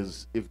reality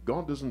is, if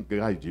God doesn't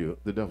guide you,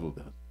 the devil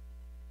does.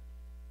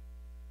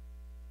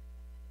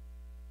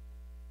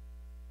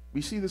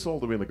 We see this all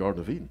the way in the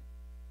Garden of Eden.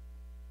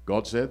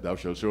 God said, thou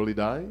shalt surely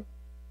die.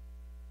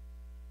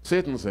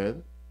 Satan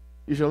said,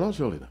 you shall not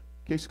surely die.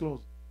 Case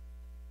closed.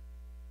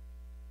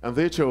 And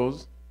they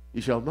chose,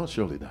 you shall not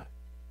surely die.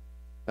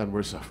 And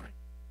we're suffering.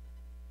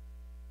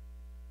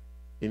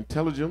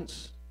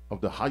 Intelligence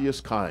of the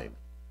highest kind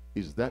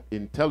is that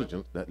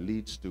intelligence that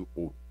leads to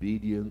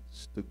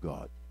obedience to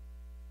God.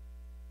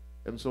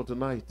 And so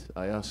tonight,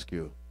 I ask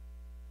you,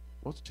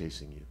 what's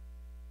chasing you?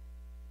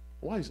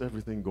 Why is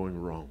everything going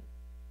wrong?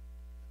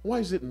 Why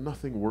is it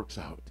nothing works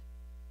out?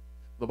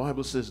 The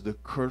Bible says the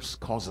curse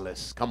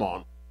causeless, come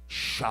on,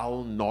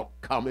 shall not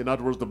come. In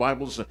other words, the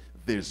Bible says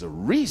there's a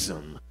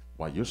reason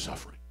why you're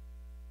suffering.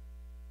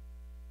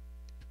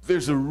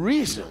 There's a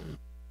reason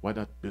why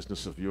that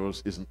business of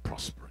yours isn't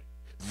prospering.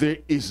 There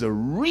is a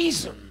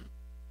reason.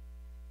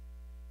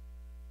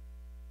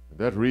 And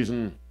that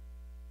reason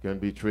can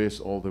be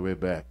traced all the way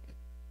back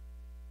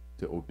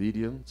to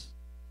obedience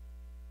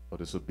or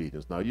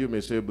disobedience. Now you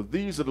may say, but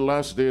these are the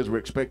last days, we're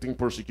expecting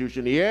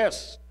persecution.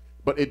 Yes,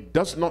 but it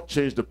does not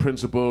change the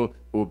principle,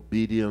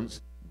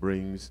 obedience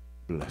brings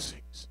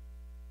blessings.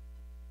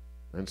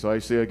 And so I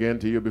say again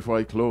to you before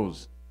I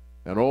close,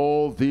 and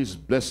all these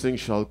blessings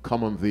shall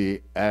come on thee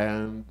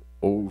and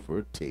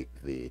overtake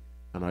thee.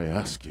 And I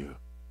ask you,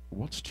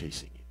 what's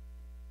chasing you?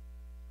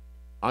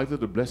 Either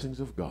the blessings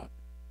of God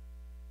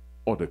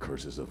or the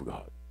curses of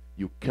God.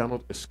 You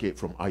cannot escape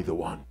from either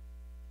one.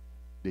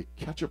 They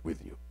catch up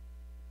with you.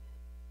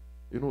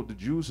 You know, the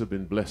Jews have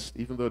been blessed,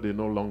 even though they're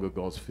no longer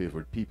God's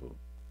favored people.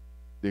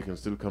 They can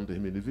still come to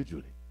him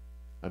individually.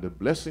 And the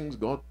blessings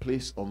God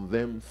placed on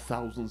them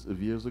thousands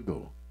of years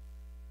ago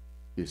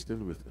is still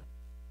with them.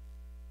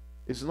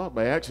 It's not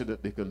by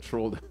accident they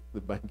control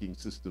the banking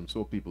system,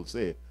 so people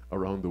say,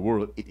 around the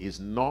world. It is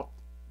not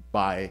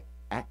by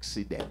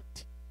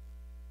accident.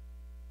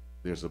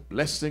 There's a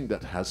blessing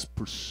that has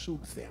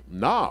pursued them.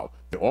 Now,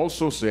 they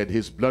also said,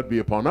 his blood be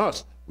upon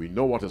us. We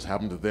know what has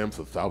happened to them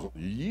for thousands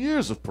of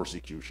years of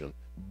persecution.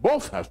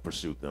 Both have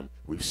pursued them.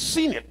 We've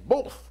seen it,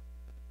 both.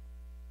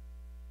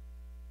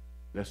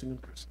 Blessing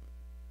and cursing.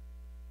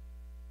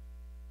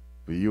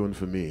 For you and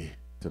for me,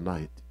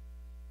 tonight,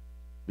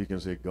 we can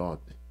say, God,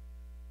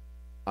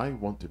 I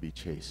want to be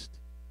chased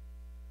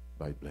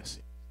by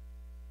blessing.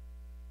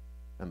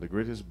 And the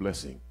greatest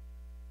blessing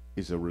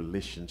is a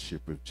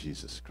relationship with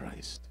Jesus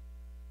Christ.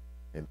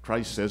 And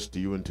Christ says to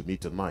you and to me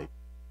tonight,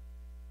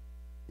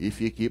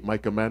 if ye keep my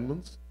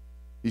commandments,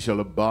 ye shall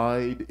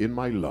abide in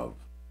my love,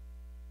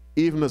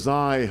 even as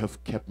I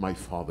have kept my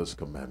Father's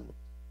commandments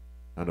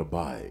and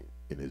abide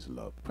in his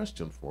love.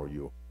 Question for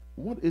you,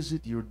 what is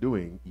it you're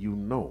doing you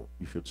know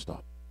you should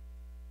stop?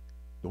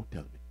 Don't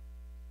tell me.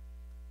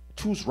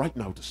 Choose right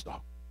now to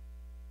stop.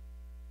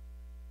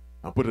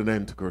 And put an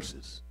end to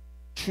curses.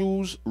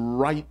 Choose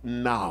right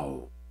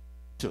now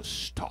to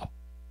stop.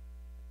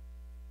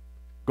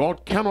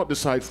 God cannot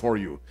decide for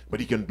you, but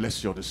he can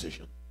bless your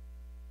decision.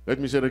 Let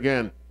me say it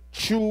again.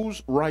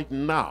 Choose right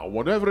now,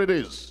 whatever it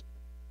is,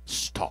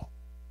 stop.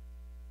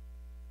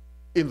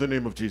 In the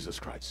name of Jesus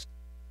Christ.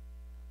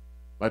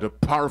 By the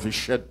power of his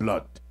shed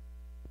blood.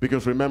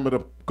 Because remember,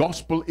 the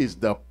gospel is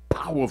the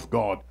power of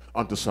God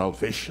unto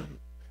salvation.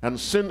 And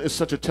sin is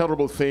such a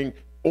terrible thing,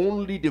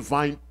 only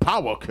divine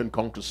power can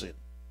conquer sin.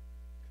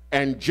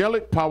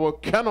 Angelic power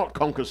cannot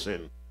conquer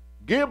sin.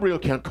 Gabriel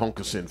can't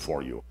conquer sin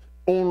for you.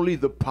 Only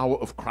the power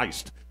of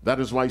Christ. That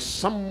is why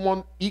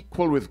someone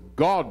equal with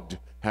God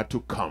had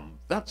to come.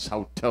 That's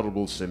how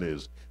terrible sin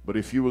is. But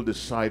if you will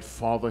decide,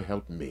 Father,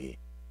 help me.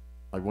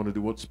 I want to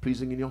do what's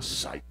pleasing in your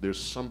sight. There's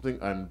something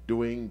I'm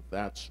doing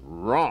that's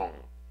wrong.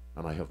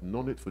 And I have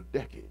known it for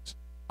decades.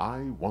 I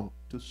want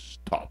to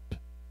stop.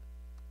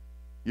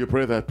 You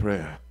pray that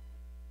prayer.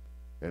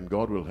 And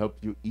God will help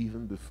you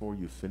even before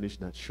you finish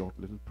that short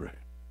little prayer.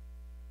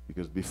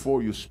 Because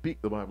before you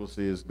speak, the Bible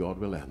says God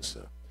will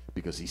answer.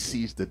 Because he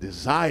sees the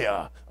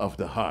desire of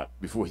the heart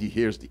before he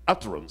hears the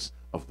utterance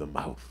of the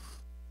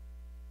mouth.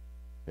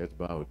 Heads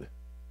bowed,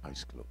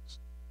 eyes closed.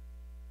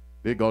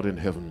 Dear God in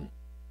heaven,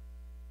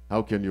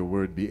 how can your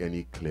word be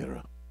any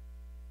clearer?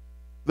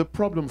 The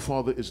problem,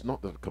 Father, is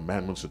not that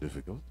commandments are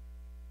difficult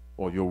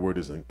or your word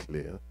is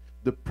unclear.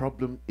 The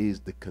problem is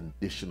the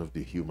condition of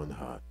the human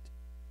heart.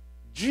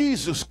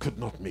 Jesus could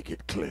not make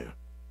it clear.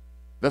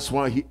 That's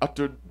why he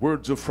uttered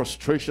words of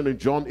frustration in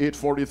John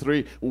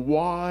 8:43.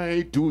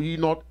 Why do ye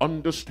not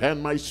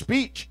understand my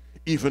speech?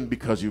 Even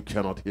because you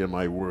cannot hear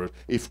my word.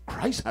 If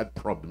Christ had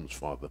problems,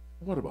 Father,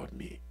 what about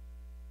me?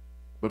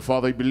 But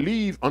Father, I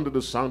believe under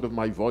the sound of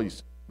my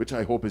voice, which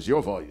I hope is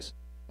your voice,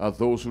 are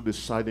those who are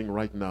deciding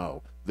right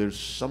now, there's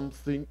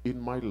something in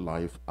my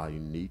life I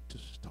need to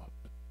stop.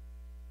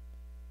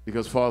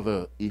 Because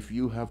Father, if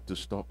you have to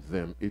stop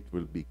them, it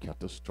will be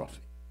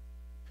catastrophic.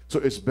 So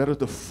it's better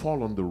to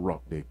fall on the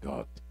rock, dear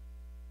God,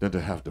 than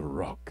to have the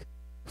rock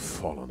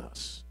fall on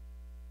us.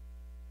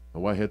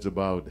 And while heads are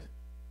bowed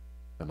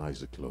and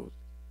eyes are closed,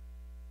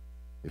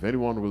 if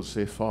anyone will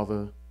say,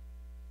 Father,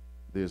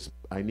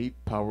 I need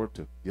power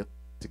to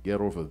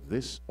get over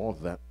this or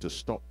that, to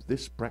stop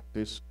this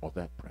practice or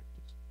that practice.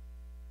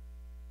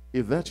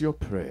 If that's your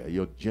prayer,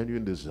 your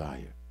genuine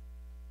desire,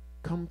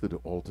 come to the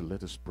altar.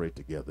 Let us pray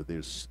together.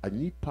 I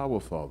need power,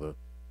 Father,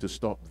 to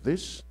stop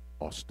this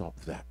or stop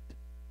that.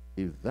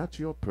 If that's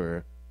your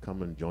prayer,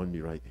 come and join me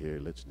right here.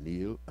 Let's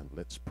kneel and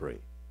let's pray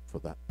for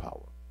that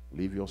power.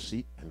 Leave your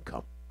seat and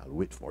come. I'll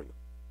wait for you.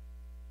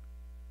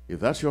 If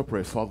that's your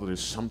prayer, Father,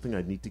 there's something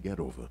I need to get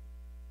over,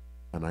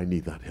 and I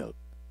need that help.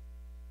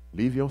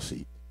 Leave your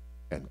seat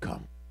and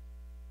come.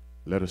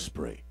 Let us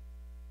pray.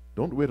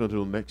 Don't wait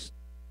until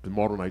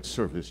tomorrow night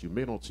service. You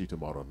may not see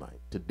tomorrow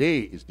night. Today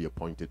is the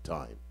appointed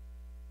time.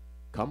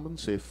 Come and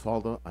say,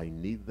 Father, I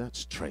need that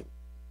strength.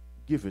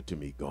 Give it to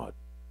me, God.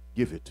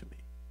 Give it to me.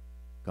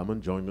 Come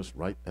and join us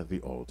right at the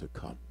altar.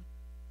 Come.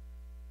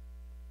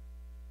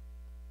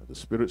 If the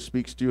Spirit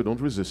speaks to you,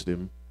 don't resist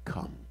Him.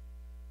 Come.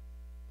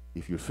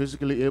 If you're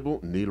physically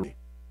able, kneel.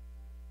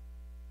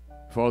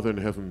 Father in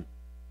heaven,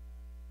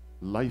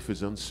 life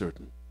is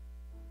uncertain,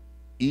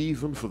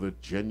 even for the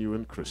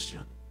genuine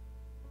Christian,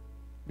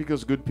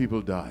 because good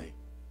people die,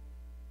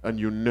 and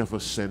you never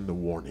send a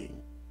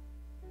warning.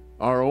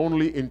 Our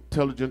only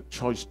intelligent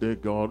choice, dear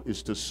God,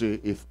 is to say,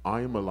 if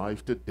I am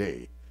alive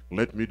today,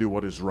 let me do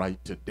what is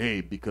right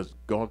today, because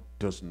God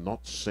does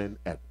not send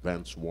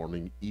advance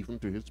warning even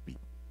to His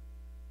people.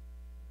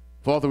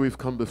 Father, we've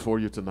come before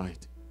you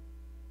tonight.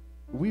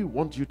 We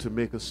want you to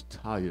make us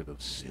tired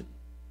of sin.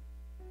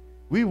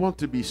 We want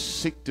to be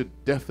sick to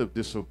death of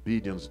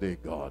disobedience, dear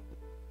God.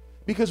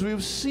 Because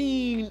we've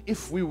seen,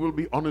 if we will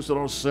be honest with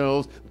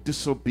ourselves,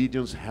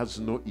 disobedience has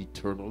no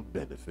eternal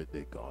benefit,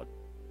 dear God.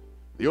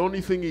 The only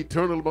thing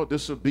eternal about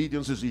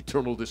disobedience is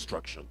eternal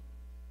destruction.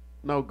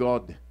 Now,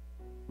 God,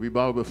 we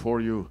bow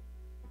before you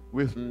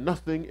with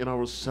nothing in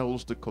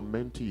ourselves to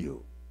commend to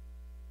you.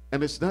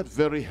 And it's that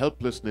very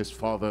helplessness,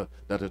 Father,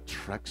 that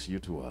attracts you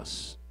to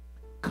us.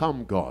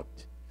 Come, God,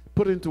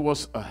 put into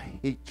us a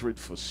hatred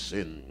for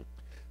sin.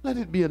 Let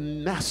it be a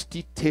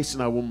nasty taste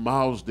in our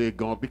mouths, dear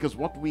God, because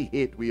what we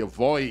hate, we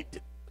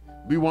avoid.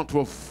 We want to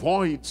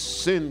avoid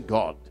sin,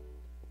 God.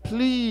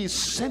 Please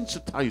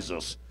sensitize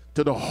us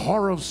to the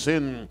horror of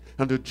sin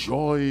and the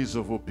joys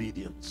of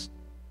obedience.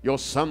 Your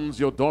sons,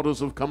 your daughters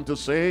have come to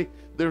say,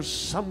 there's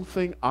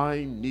something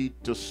I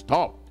need to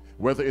stop.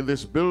 Whether in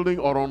this building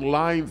or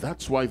online,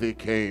 that's why they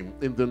came.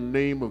 In the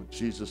name of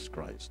Jesus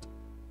Christ.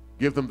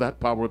 Give them that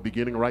power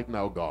beginning right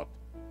now, God.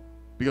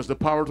 Because the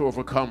power to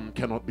overcome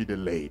cannot be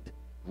delayed.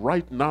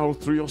 Right now,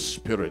 through your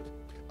Spirit,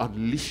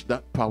 unleash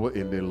that power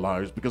in their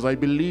lives. Because I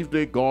believe,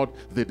 dear God,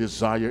 their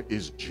desire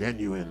is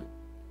genuine.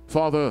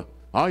 Father,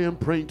 I am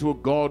praying to a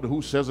God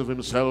who says of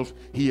himself,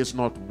 He is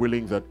not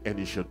willing that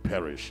any should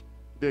perish.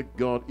 Dear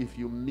God, if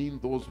you mean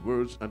those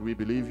words, and we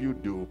believe you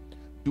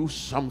do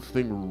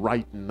something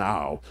right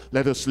now.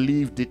 Let us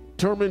leave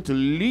determined to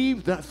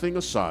leave that thing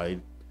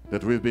aside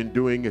that we've been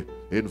doing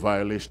in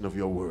violation of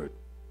your word.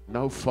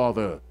 Now,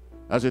 Father,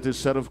 as it is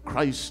said of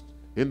Christ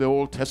in the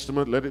Old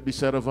Testament, let it be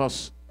said of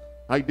us,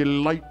 I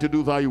delight to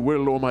do thy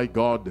will, O my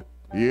God.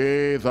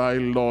 Yea, thy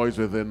law is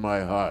within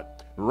my heart.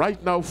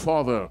 Right now,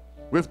 Father,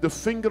 with the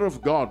finger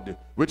of God,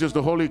 which is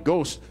the Holy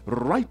Ghost,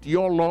 write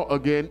your law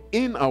again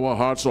in our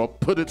hearts, or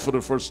put it for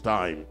the first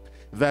time,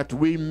 that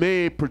we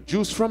may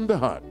produce from the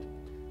heart,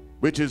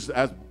 which is,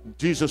 as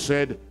Jesus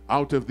said,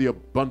 out of the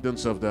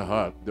abundance of the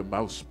heart, the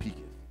mouth speaketh.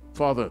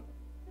 Father,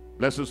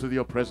 bless us with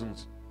your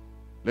presence.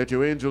 Let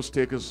your angels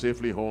take us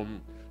safely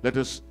home. Let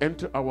us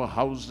enter our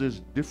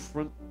houses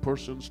different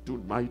persons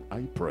tonight,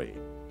 I pray.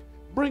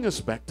 Bring us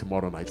back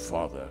tomorrow night,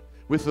 Father,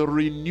 with a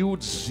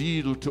renewed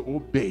zeal to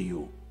obey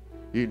you.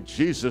 In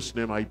Jesus'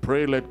 name I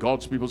pray. Let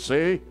God's people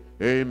say,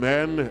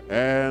 amen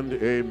and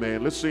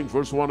amen. Let's sing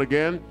verse 1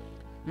 again.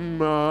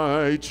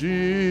 My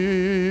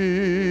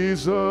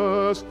Jesus,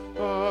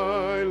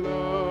 I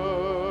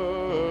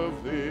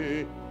love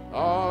thee.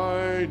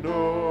 I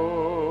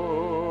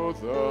know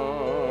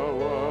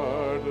thou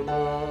art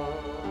mine.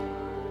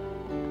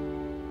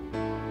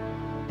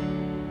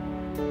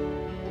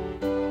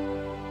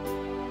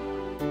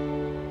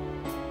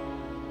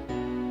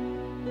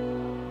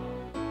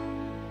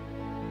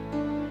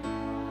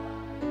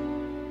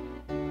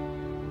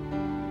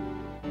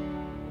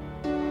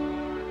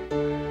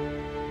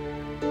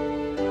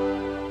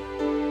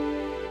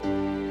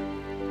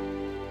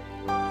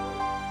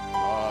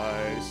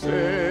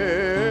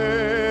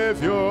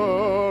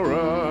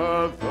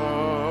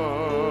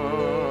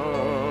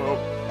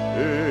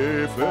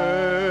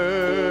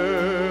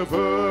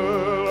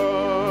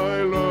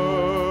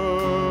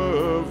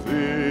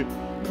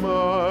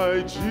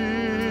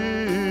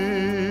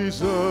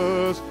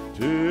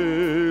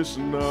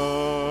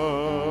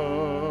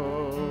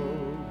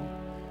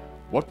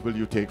 What will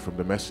you take from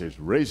the message?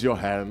 Raise your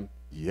hand.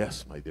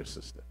 Yes, my dear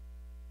sister.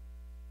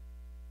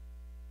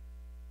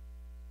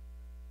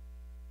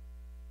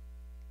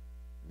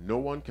 No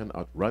one can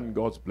outrun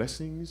God's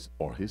blessings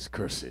or his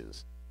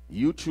curses.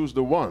 You choose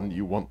the one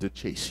you want to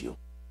chase you.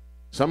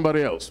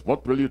 Somebody else,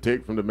 what will you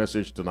take from the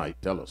message tonight?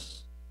 Tell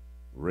us.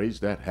 Raise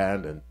that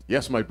hand and,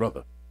 yes, my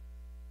brother.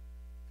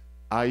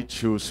 I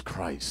choose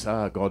Christ.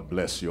 God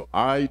bless you.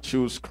 I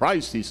choose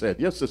Christ, he said.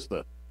 Yes,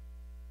 sister.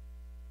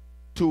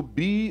 To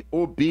be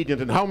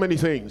obedient in how many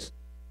things?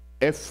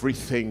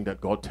 Everything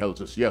that God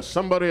tells us. Yes,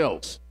 somebody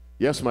else.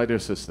 Yes, my dear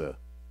sister.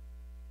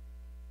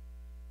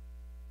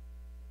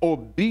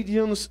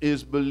 Obedience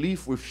is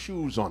belief with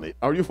shoes on it.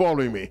 Are you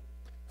following me?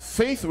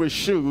 Faith with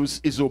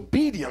shoes is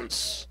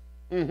obedience.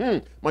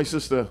 My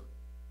sister,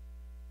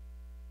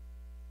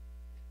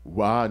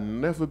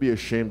 never be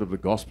ashamed of the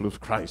gospel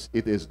of Christ.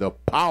 It is the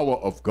power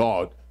of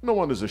God. No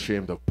one is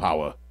ashamed of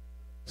power.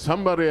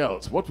 Somebody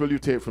else, what will you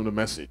take from the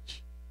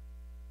message?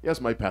 Yes,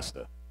 my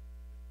pastor.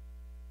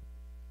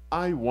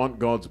 I want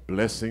God's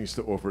blessings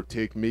to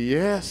overtake me.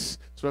 Yes.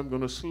 So I'm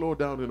going to slow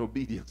down in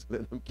obedience.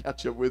 Let him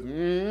catch up with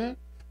me.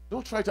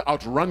 Don't try to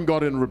outrun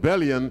God in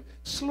rebellion.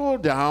 Slow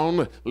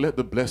down. Let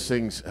the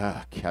blessings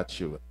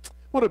catch you.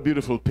 What a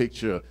beautiful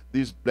picture.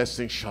 These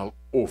blessings shall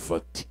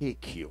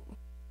overtake you.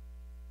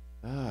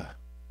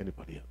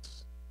 Anybody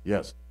else?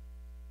 Yes.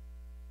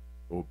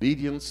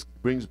 Obedience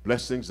brings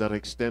blessings that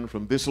extend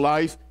from this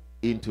life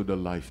into the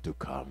life to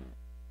come.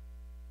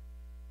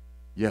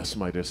 Yes,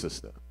 my dear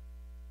sister.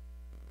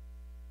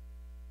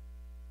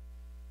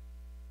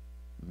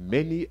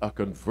 Many are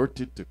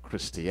converted to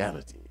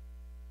Christianity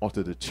or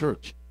to the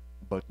church,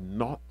 but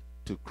not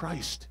to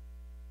Christ,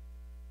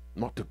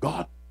 not to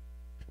God.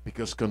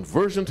 Because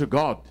conversion to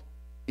God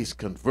is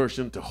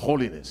conversion to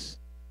holiness,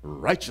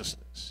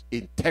 righteousness,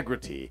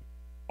 integrity,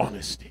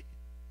 honesty.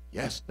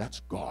 Yes,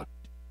 that's God.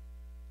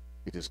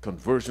 It is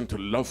conversion to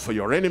love for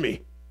your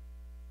enemy.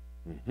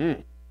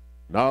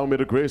 Now may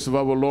the grace of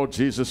our Lord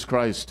Jesus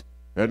Christ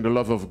and the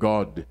love of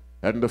God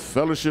and the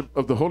fellowship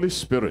of the Holy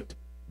Spirit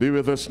be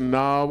with us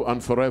now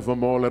and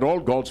forevermore. Let all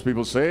God's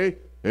people say,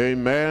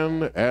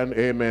 amen and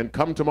amen.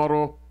 Come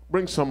tomorrow,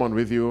 bring someone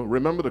with you.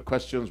 Remember the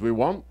questions we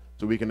want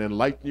so we can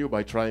enlighten you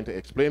by trying to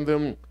explain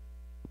them.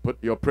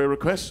 Put your prayer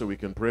requests so we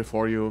can pray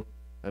for you.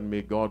 And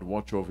may God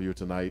watch over you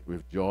tonight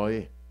with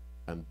joy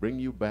and bring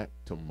you back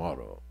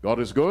tomorrow. God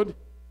is good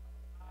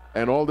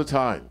and all the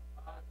time.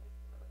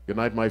 Good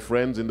night, my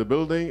friends in the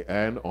building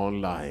and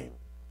online.